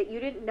mystery that you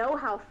didn't know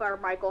how far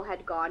Michael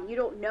had gone. You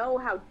don't know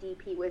how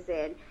deep he was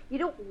in. You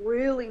don't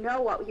really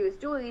know what he was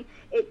doing.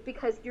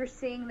 Because you're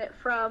seeing it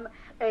from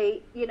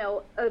a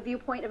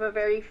viewpoint of a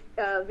very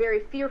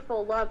very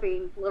fearful,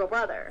 loving little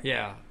brother.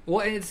 Yeah.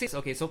 Well, and it's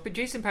okay. So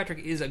Jason Patric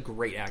is a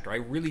great actor. I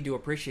really do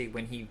appreciate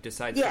when he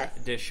decides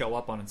to show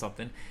up on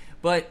something,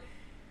 but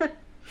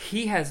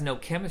he has no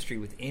chemistry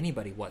with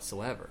anybody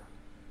whatsoever.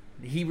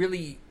 He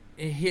really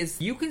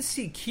you can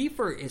see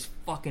Kiefer is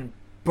fucking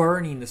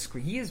burning the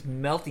screen. He is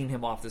melting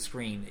him off the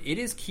screen. It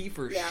is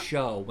Kiefer's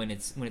show when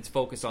it's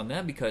focused on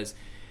them, because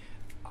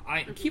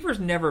Kiefer's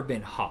never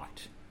been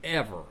hot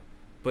ever,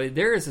 but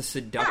there is a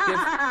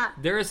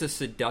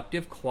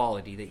seductive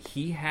quality that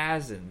he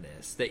has in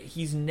this that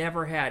he's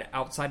never had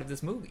outside of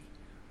this movie.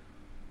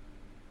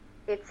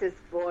 It's his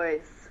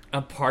voice.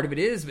 Part of it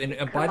is,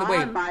 and by the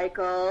way,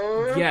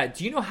 Michael. Yeah,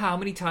 do you know how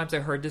many times I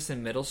heard this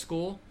in middle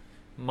school?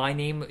 My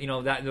name,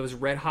 that was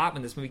red hot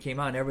when this movie came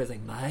out, and everybody's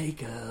like,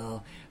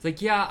 Michael. It's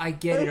like, yeah, I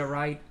get it, all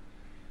right.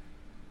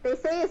 They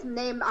say his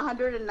name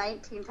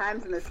 119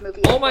 times in this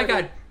movie. Oh my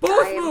god,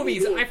 both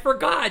movies! I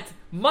forgot!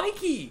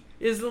 Mikey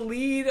is the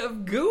lead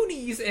of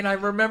Goonies, and I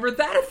remember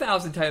that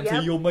 1,000 times. Yep.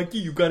 Hey, yo, Mikey,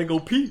 you gotta go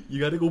pee. You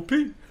gotta go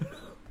pee.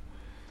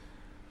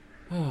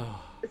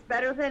 It's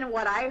better than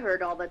what I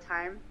heard all the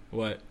time.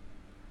 What?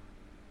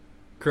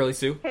 Curly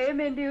Sue? Hey,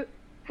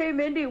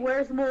 Mindy,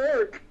 where's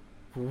Mark?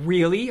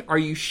 Really? Are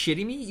you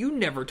shitting me? You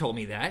never told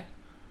me that.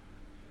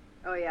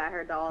 Oh yeah, I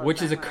heard all. The Which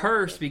time is a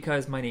curse,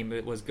 because my name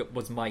was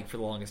Mike for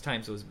the longest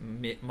time, so it was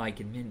Mike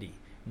and Mindy,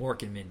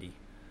 Mork and Mindy.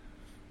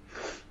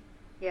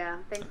 Yeah,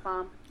 thanks,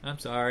 Mom. I'm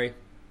sorry.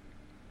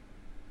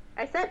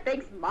 I said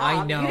thanks, Mom.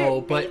 I know,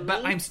 but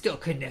I'm still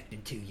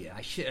connected to you.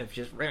 I should have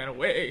just ran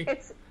away.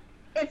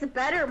 It's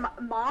better.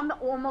 Mom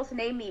almost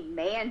named me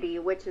Mandy,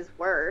 which is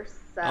worse.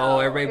 So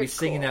everybody be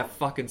singing that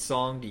fucking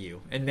song to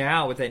you. And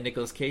now with that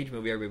Nicolas Cage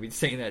movie, everybody be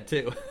singing that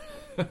too.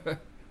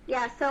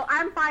 Yeah, so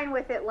I'm fine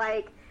with it.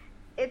 Like,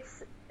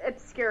 it's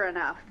obscure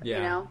enough,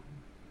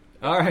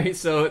 All right,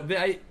 so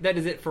that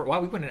is it for...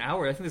 Wow, we went an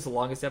hour. I think this is the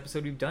longest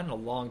episode we've done in a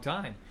long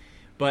time.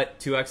 But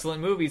 2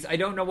 excellent movies. I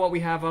don't know what we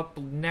have up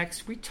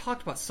next. We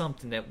talked about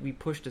something that we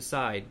pushed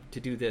aside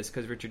to do this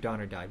because Richard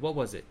Donner died. What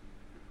was it?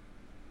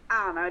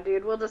 I don't know,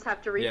 dude. We'll just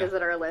have to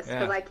revisit our list,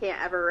 because I can't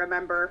ever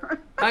remember.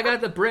 I got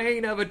the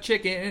brain of a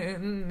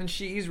chicken, and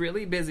she's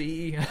really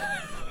busy.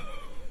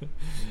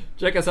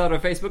 Check us out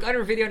on Facebook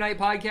under Video Night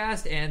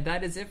Podcast, and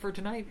that is it for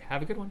tonight.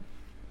 Have a good one.